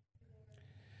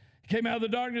 He came out of the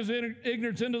darkness and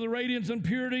ignorance into the radiance and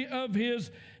purity of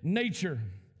His nature,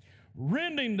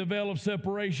 rending the veil of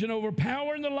separation,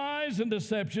 overpowering the lies and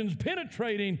deceptions,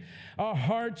 penetrating our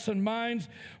hearts and minds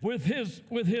with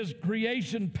his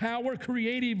creation power,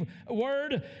 creative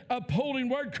word, upholding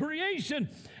word, creation,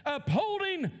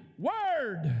 upholding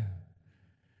word.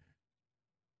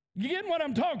 You getting what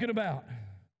I'm talking about?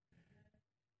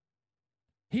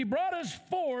 He brought us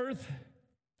forth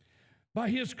by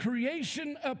His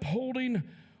creation upholding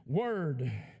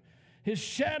word. His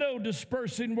shadow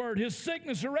dispersing word, His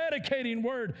sickness eradicating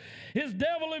word, His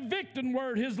devil evicting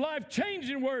word, His life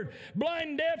changing word,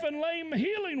 blind, deaf, and lame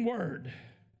healing word.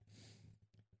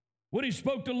 When He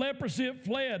spoke to leprosy, it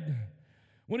fled.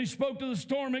 When He spoke to the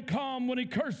storm, it calmed. When He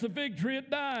cursed the fig tree,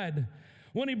 it died.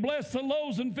 When He blessed the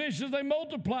loaves and fishes, they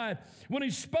multiplied. When He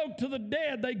spoke to the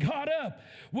dead, they got up.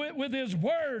 With His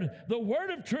word, the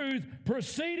word of truth,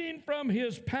 proceeding from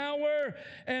His power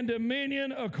and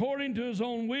dominion according to His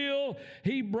own will,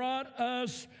 He brought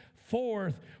us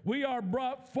forth. We are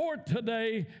brought forth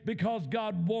today because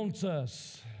God wants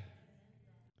us.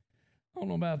 I don't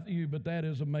know about you, but that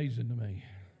is amazing to me.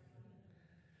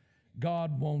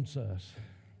 God wants us.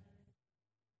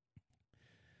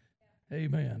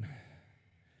 Amen.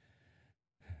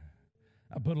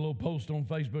 I put a little post on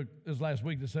Facebook this last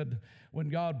week that said, when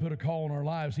God put a call on our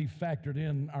lives, He factored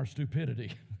in our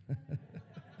stupidity.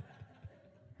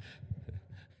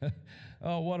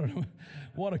 Oh,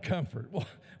 what a comfort.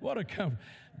 What a comfort.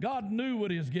 God knew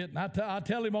what He was getting. I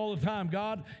tell Him all the time,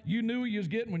 God, you knew what you was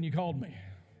getting when you called me.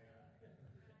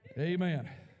 Amen.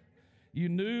 You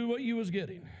knew what you was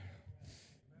getting.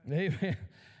 Amen.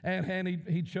 And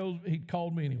He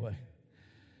called me anyway.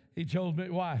 He chose me.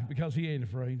 Why? Because He ain't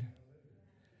afraid.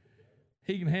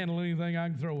 He can handle anything I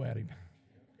can throw at Him.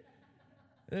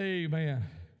 Amen.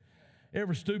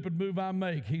 Every stupid move I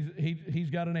make, he's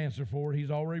got an answer for it.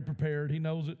 He's already prepared. He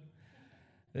knows it.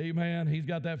 Amen. He's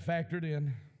got that factored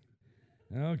in.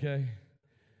 Okay.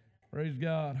 Praise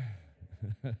God.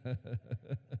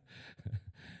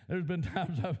 There's been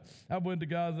times I've went to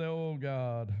God and said, oh,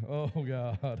 God. Oh,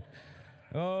 God.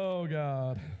 Oh,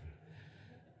 God.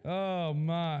 Oh,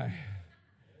 my.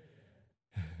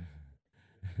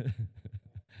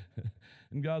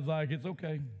 And God's like, it's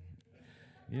okay.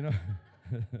 You know,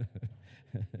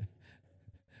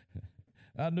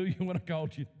 I knew you when I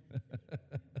called you.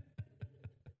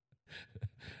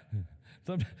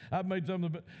 I've made some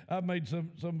of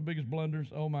the biggest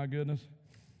blunders. Oh my goodness!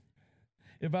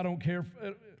 If I don't care,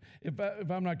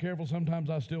 if I'm not careful, sometimes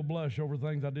I still blush over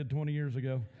things I did 20 years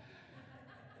ago.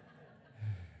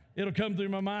 It'll come through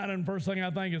my mind, and the first thing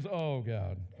I think is, "Oh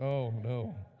God, oh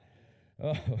no,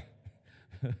 oh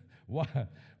why?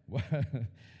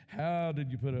 How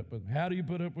did you put up with me? How do you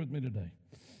put up with me today?"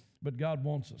 But God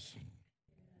wants us.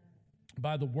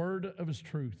 By the word of His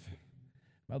truth,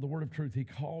 by the word of truth, He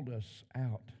called us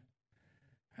out.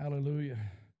 Hallelujah.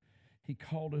 He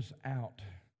called us out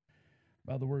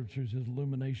by the word of truth, His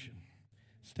illumination.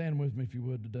 Stand with me if you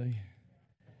would today.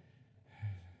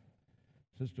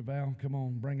 Sister Val, come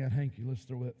on, bring that hanky. Let's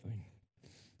throw that thing.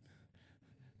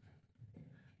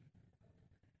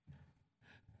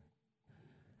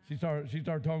 She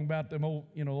started talking about them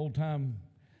old time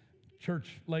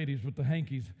church ladies with the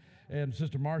hankies, and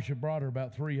Sister Marcia brought her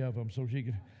about 3 of them so she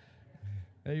could,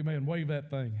 amen, wave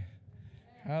that thing.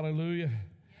 Hallelujah.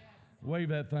 Wave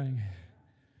that thing.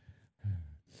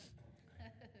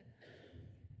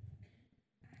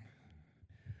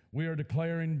 We are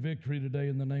declaring victory today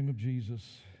in the name of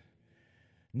Jesus,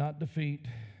 not defeat.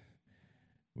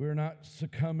 We're not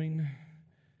succumbing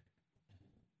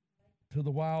to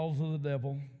the wiles of the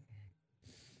devil.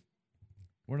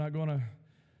 We're not going to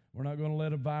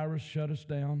let a virus shut us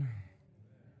down.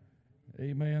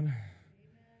 Amen.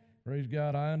 Praise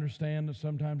God. I understand that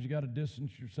sometimes you got to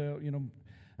distance yourself. You know,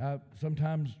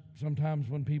 sometimes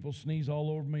when people sneeze all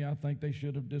over me, I think they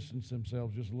should have distanced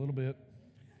themselves just a little bit.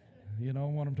 You know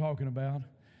what I'm talking about.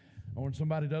 Or when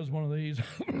somebody does one of these,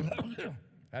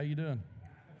 how you doing?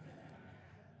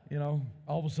 You know,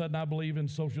 all of a sudden I believe in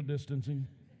social distancing.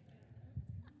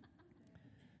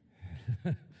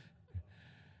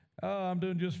 Oh, I'm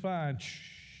doing just fine.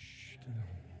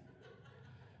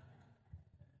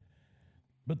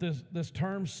 But this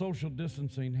term social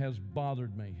distancing has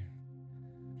bothered me.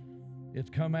 It's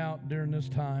come out during this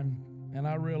time, and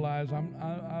I realize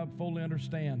I fully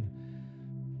understand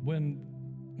when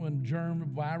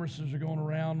viruses are going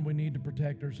around, we need to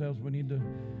protect ourselves. We need to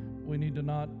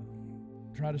not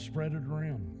try to spread it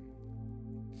around.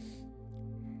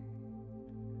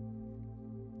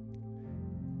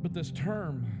 But this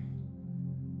term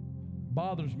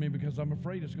bothers me because I'm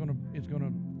afraid it's going to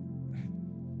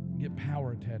get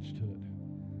power attached to it.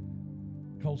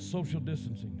 Called social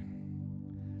distancing.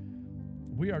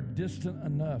 We are distant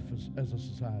enough as a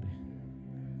society.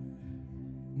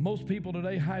 Most people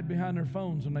today hide behind their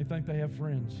phones and they think they have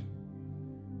friends.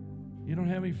 You don't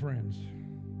have any friends.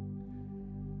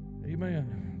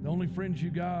 Amen. The only friends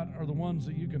you got are the ones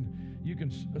that you can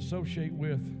associate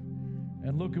with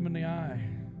and look them in the eye.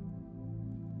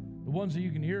 The ones that you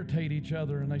can irritate each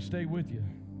other and they stay with you.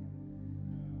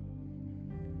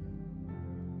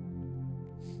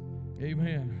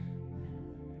 Amen.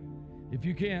 If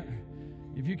you can't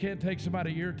take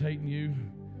somebody irritating you,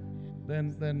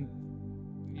 then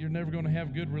you're never going to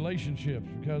have good relationships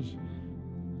because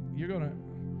you're going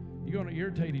to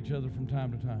irritate each other from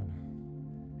time to time.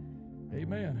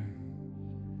 Amen.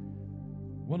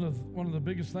 One of the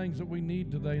biggest things that we need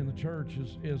today in the church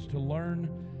is to learn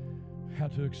how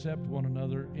to accept one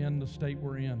another in the state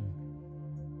we're in.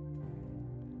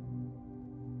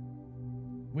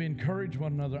 We encourage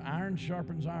one another. Iron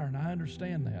sharpens iron. I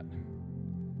understand that.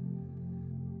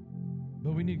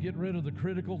 But we need to get rid of the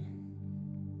critical,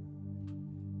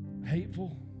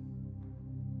 hateful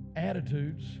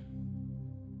attitudes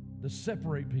that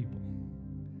separate people.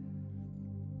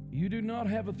 You do not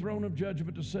have a throne of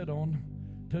judgment to sit on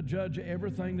to judge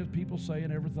everything that people say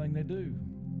and everything they do.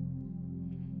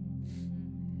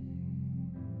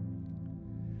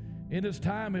 In this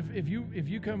time, if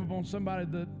you come upon somebody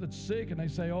that's sick and they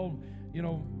say, oh, you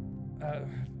know, I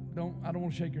don't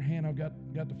want to shake your hand, I've got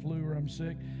the flu or I'm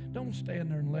sick. Don't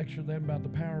stand there and lecture them about the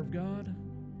power of God.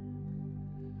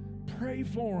 Pray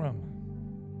for them.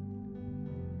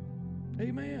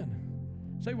 Amen.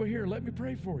 Say, well, here, let me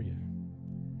pray for you.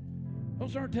 Don't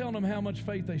start telling them how much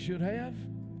faith they should have.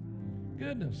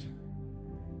 Goodness.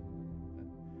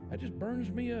 That just burns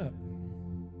me up.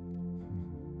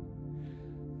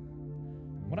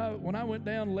 When I went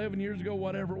down 11 years ago,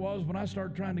 whatever it was, when I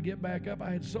started trying to get back up,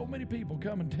 I had so many people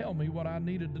come and tell me what I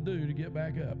needed to do to get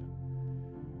back up.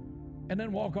 And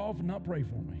then walk off and not pray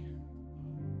for me.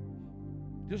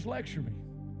 Just lecture me.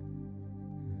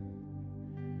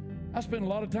 I spent a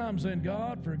lot of time saying,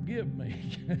 God, forgive me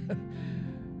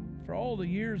for all the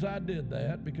years I did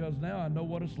that, because now I know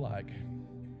what it's like.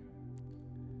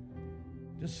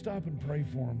 Just stop and pray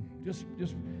for them. Just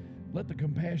let the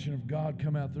compassion of God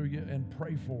come out through you and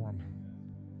pray for them.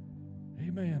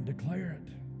 Amen. Declare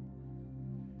it.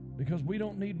 Because we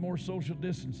don't need more social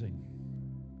distancing.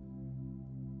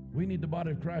 We need the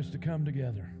body of Christ to come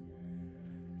together.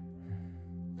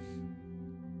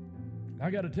 I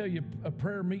got to tell you, a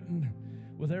prayer meeting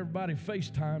with everybody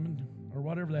FaceTiming, or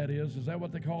whatever that is that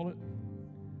what they call it?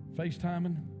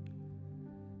 FaceTiming?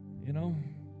 You know?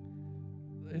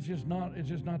 It's just not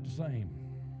the same.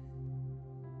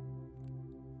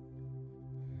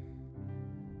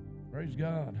 Praise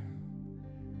God.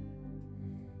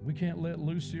 We can't let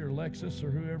Lucy or Lexus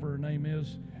or whoever her name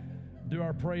is do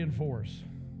our praying for us.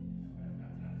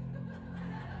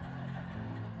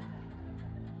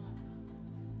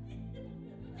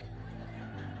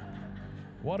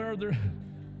 Whatever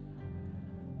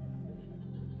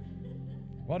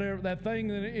that thing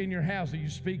in your house that you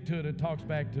speak to it talks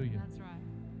back to you. That's right.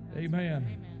 Amen.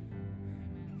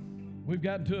 Amen. We've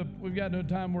gotten to a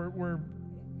time where we're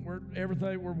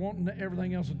wanting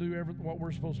everything else to do what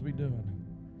we're supposed to be doing.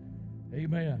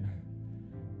 Amen.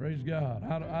 Praise God.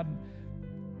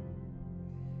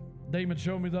 Damon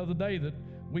showed me the other day that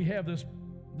we have this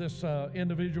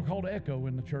individual called Echo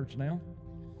in the church now.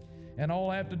 And all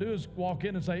I have to do is walk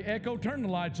in and say, Echo, turn the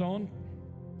lights on.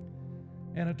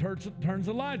 And it turns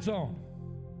the lights on.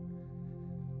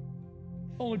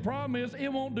 Only problem is it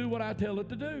won't do what I tell it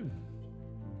to do.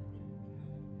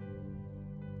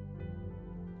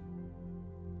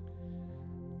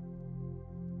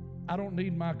 I don't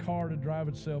need my car to drive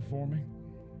itself for me.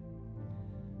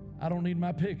 I don't need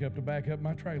my pickup to back up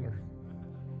my trailer.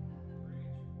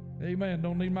 Amen.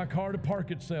 Don't need my car to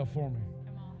park itself for me.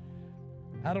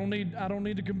 I don't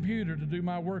need the computer to do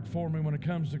my work for me when it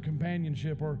comes to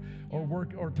companionship or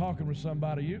work or talking with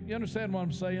somebody. You understand what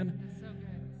I'm saying? That's so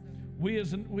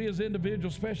good. We as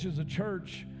individuals, especially as a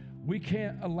church, we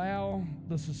can't allow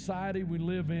the society we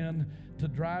live in to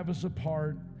drive us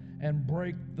apart and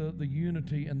break the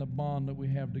unity and the bond that we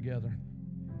have together.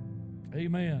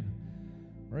 Amen.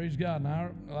 Praise God.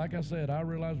 And like I said, I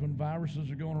realize when viruses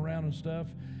are going around and stuff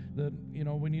that, you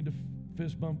know, we need to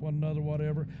fist bump one another,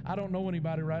 whatever. I don't know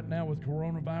anybody right now with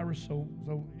coronavirus, so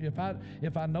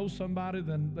if I know somebody,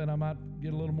 then I might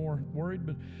get a little more worried.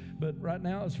 But right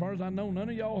now, as far as I know, none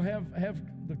of y'all have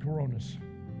the coronas.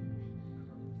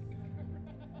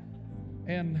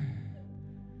 And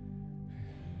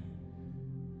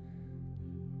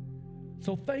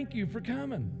so thank you for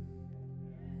coming.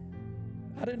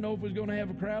 I didn't know if we was going to have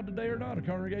a crowd today or not, a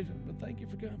congregation, but thank you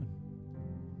for coming.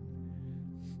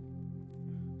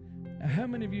 Now, how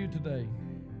many of you today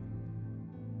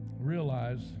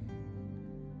realize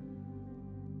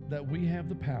that we have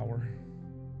the power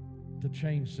to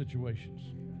change situations?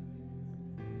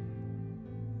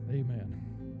 Amen.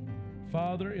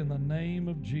 Father, in the name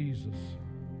of Jesus,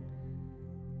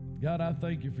 God, I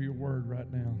thank you for your word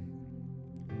right now.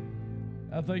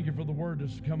 I thank you for the word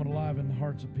that's coming alive in the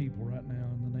hearts of people right now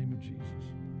in the name of Jesus.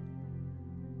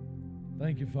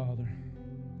 Thank you, Father.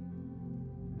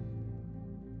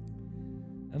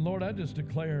 And Lord, I just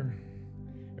declare,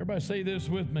 everybody say this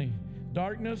with me.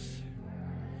 Darkness,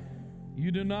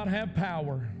 you do not have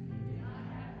power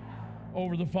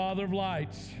over the Father of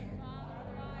lights.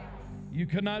 You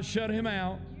cannot shut him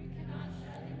out.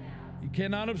 You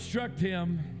cannot obstruct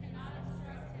him.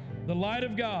 The light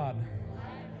of God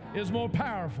is more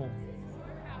powerful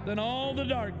than all the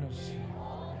darkness.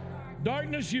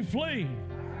 Darkness, you flee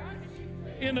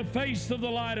in the face of the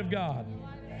light of God.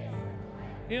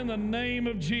 In the name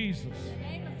of Jesus.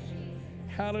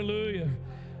 Hallelujah.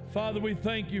 Father, we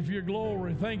thank you for your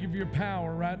glory. Thank you for your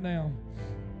power right now.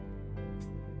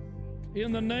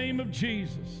 in the name of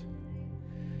Jesus.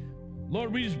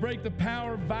 Lord, we just break the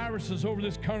power of viruses over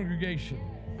this congregation,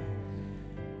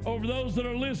 over those that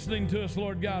are listening to us,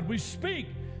 Lord God. We speak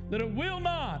that it will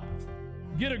not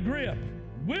get a grip,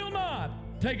 will not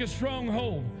take a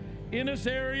stronghold in this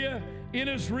area, in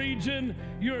this region.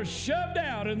 You're shoved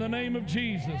out in the name of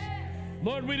Jesus.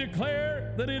 Lord, we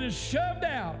declare that it is shoved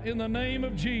out in the name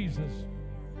of Jesus.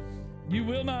 You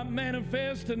will not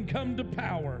manifest and come to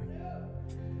power.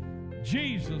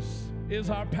 Jesus is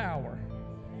our power.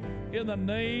 In the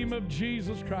name of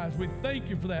Jesus Christ, we thank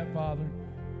you for that, Father.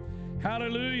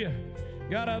 Hallelujah.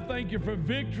 God, I thank you for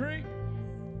victory.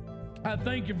 I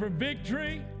thank you for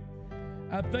victory.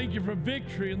 I thank you for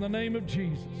victory in the name of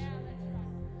Jesus.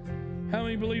 How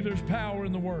many believe there's power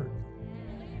in the Word?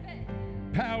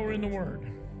 Power in the Word.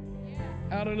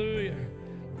 Hallelujah.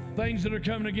 Things that are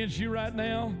coming against you right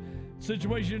now,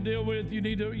 situation to deal with, you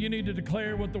need to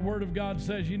declare what the Word of God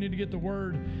says. You need to get the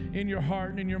Word in your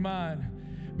heart and in your mind,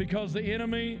 because the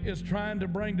enemy is trying to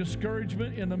bring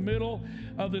discouragement in the middle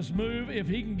of this move. If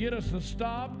he can get us to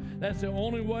stop, that's the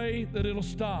only way that it'll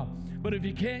stop. But if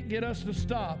he can't get us to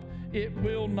stop, it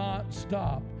will not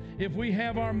stop. If we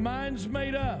have our minds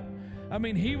made up,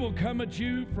 he will come at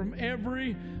you from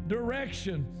every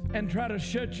direction and try to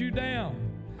shut you down.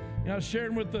 I was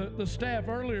sharing with the staff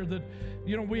earlier that,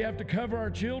 we have to cover our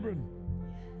children.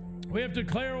 We have to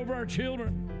declare over our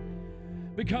children,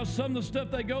 because some of the stuff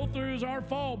they go through is our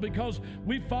fault, because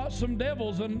we fought some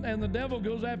devils, and the devil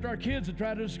goes after our kids to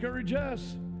try to discourage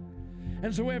us.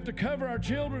 And so we have to cover our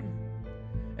children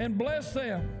and bless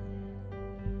them.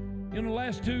 In the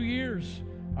last 2 years,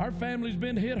 our family's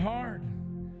been hit hard.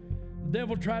 The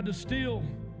devil tried to steal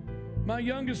my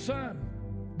youngest son,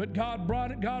 but God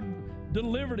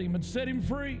delivered him and set him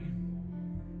free.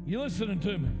 You listening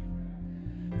to me?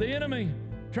 The enemy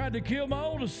tried to kill my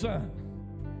oldest son,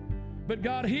 but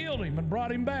God healed him and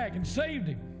brought him back and saved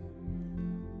him.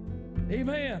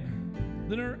 Amen.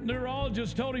 The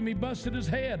neurologist told him he busted his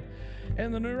head,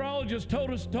 and the neurologist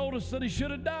told us that he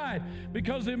should have died,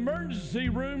 because the emergency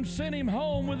room sent him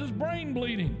home with his brain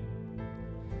bleeding.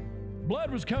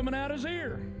 Blood was coming out his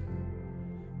ear.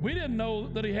 We didn't know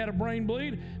that he had a brain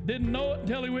bleed. Didn't know it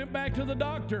until he went back to the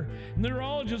doctor. The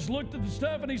neurologist looked at the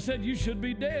stuff and he said, "You should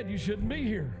be dead. You shouldn't be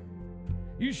here.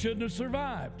 You shouldn't have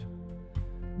survived."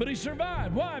 But he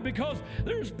survived. Why? Because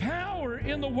there's power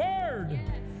in the Word.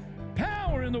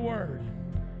 Power in the Word.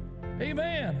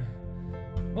 Amen.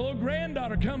 My little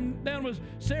granddaughter come down with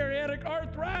psoriatic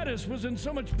arthritis, was in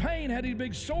so much pain, had these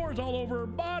big sores all over her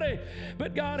body.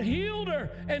 But God healed her,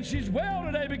 and she's well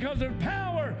today because there's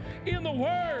power in the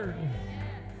Word.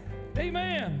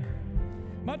 Amen.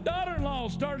 My daughter-in-law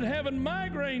started having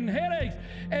migraine headaches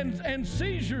and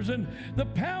seizures, and the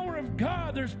power of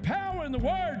God, there's power in the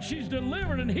Word. She's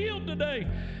delivered and healed today.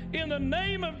 In the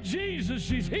name of Jesus,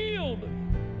 she's healed.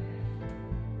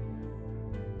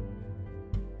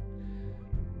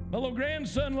 My little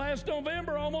grandson last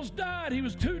November almost died. He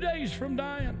was 2 days from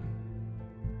dying.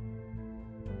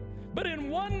 But in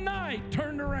one night,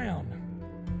 turned around.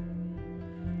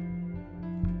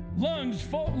 Lungs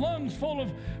full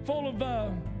of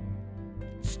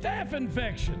staph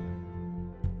infection.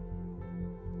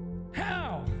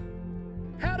 How?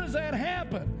 How does that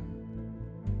happen?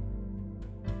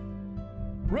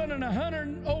 Running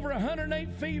over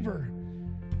 108 fever,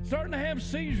 starting to have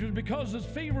seizures because his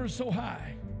fever is so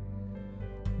high.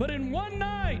 But in one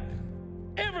night,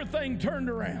 everything turned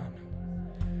around,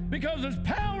 because there's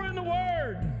power in the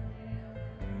Word.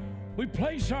 We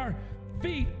place our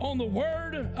feet on the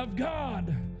Word of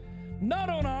God, not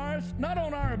on ours, not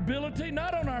on our ability,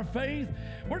 not on our faith.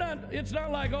 It's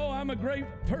not like, oh, I'm a great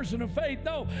person of faith.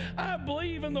 No, I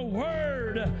believe in the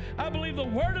Word. I believe the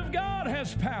Word of God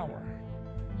has power.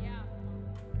 Yeah.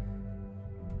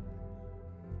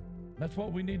 That's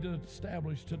what we need to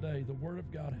establish today. The Word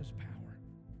of God has power.